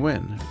yours, you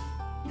win.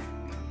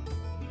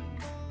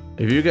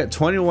 If you get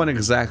 21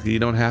 exactly,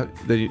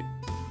 then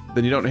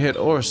you don't hit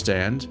or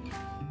stand,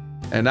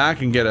 and I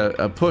can get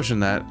a push in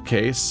that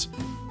case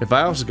if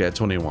I also get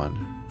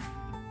 21.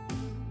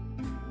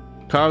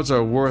 Cards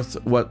are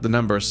worth what the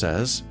number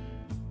says.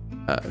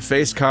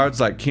 Face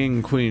cards like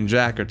King, Queen,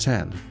 Jack are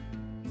 10.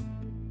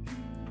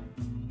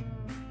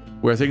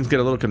 Where things get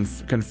a little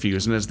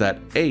confusing is that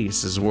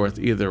Ace is worth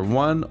either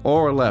 1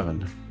 or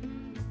 11.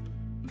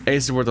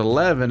 Ace is worth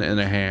 11 in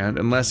a hand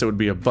unless it would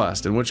be a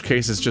bust, in which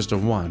case it's just a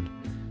 1.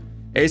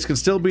 Ace can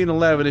still be an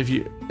 11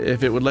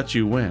 if it would let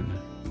you win.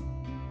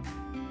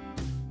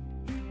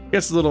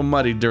 Gets a little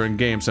muddy during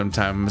games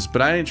sometimes,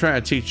 but I ain't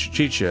trying to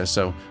cheat you,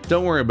 so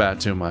don't worry about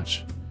it too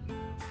much.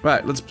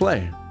 Right, let's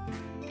play.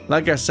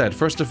 Like I said,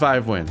 first to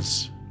 5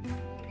 wins.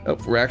 Oh,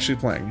 we're actually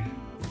playing.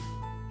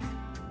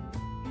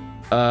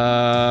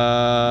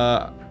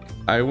 I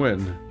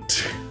win.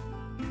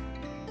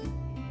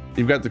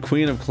 You've got the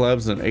Queen of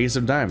Clubs and an Ace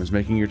of Diamonds,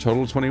 making your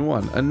total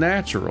 21. A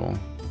natural.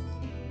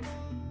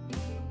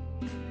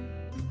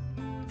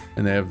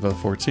 And they have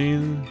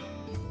 14.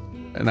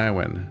 And I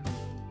win.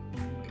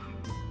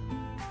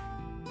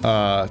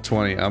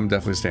 20. I'm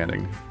definitely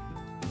standing.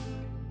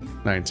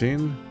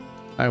 19.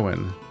 I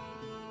win.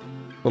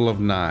 Total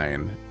of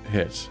 9.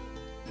 Hit.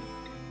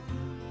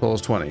 Total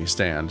is 20.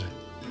 Stand.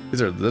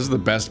 This is the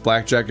best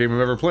blackjack game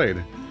I've ever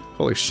played.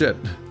 Holy shit.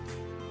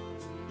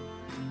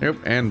 Yep,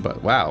 and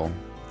but wow.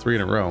 3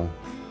 in a row.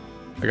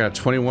 I got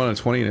a 21, a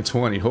 20, and a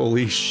 20.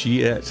 Holy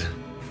shit.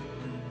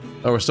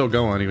 Oh, we're still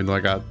going even though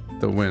I got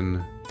the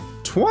win.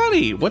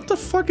 20! What the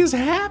fuck is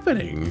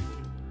happening?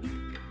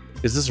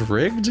 Is this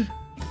rigged?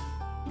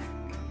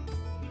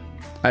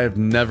 I have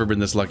never been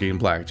this lucky in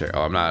blackjack.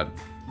 Oh, I'm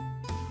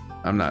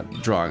not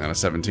drawing on a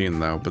 17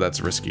 though, but that's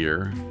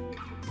riskier.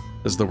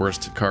 This is the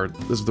worst card.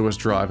 This is the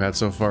worst draw I've had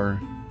so far.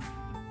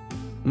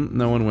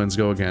 No one wins.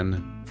 Go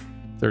again.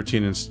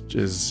 13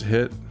 is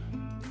hit.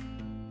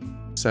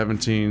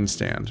 17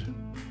 stand.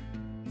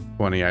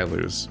 20, I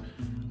lose.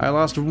 I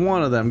lost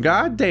one of them.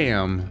 God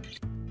damn.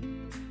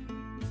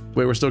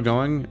 Wait, we're still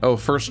going? Oh,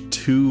 first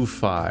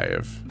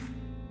 2-5.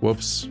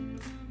 Whoops.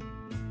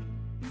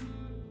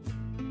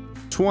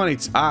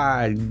 20.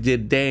 Ah, you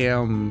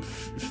damn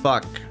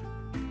fuck.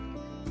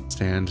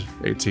 Stand.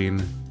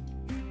 18.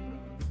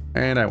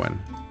 And I win.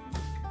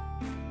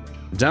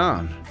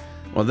 Done.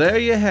 Well, there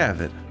you have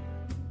it.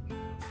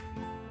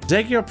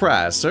 Take your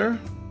prize, sir.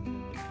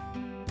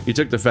 You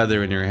took the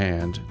feather in your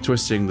hand,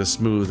 twisting the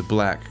smooth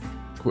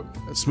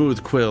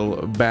quill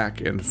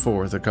back and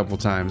forth a couple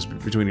times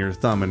between your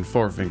thumb and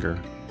forefinger.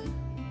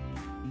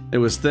 It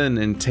was thin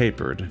and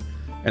tapered,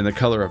 and the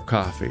color of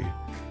coffee.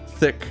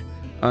 Thick,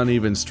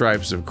 uneven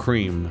stripes of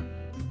cream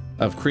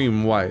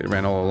white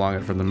ran all along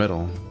it from the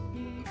middle.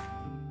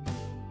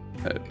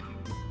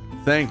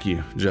 Thank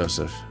you,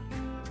 Joseph.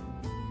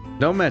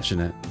 Don't mention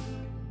it.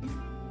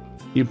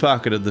 You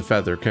pocketed the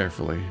feather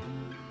carefully.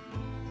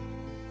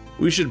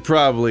 We should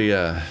probably,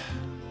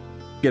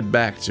 get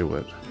back to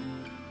it.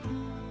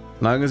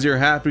 Long as you're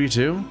happy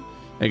to,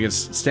 and can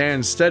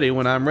stand steady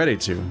when I'm ready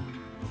to.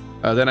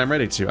 Then I'm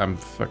ready to. I'm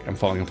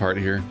falling apart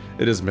here.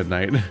 It is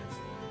midnight.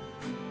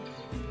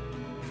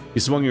 You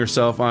swung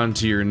yourself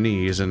onto your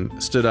knees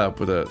and stood up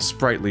with a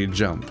sprightly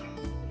jump.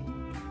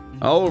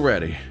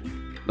 Already.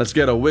 Let's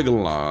get a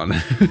wiggle on.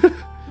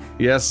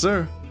 Yes,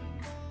 sir.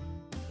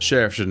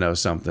 Sheriff should know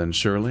something,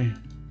 surely.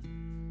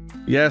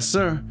 Yes,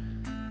 sir.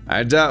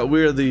 I doubt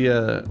we're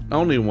the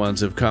only ones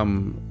who've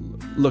come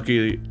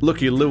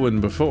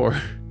looky-looing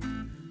before.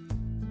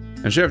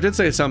 And Sheriff did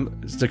say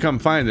to come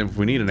find him if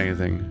we needed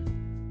anything.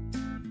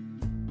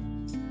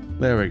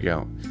 There we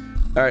go.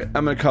 Alright,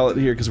 I'm gonna call it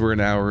here because we're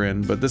an hour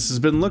in, but this has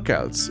been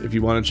Lookouts. If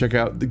you want to check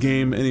out the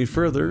game any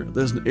further,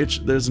 there's an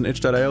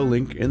itch.io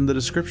link in the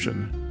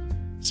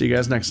description. See you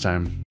guys next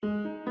time.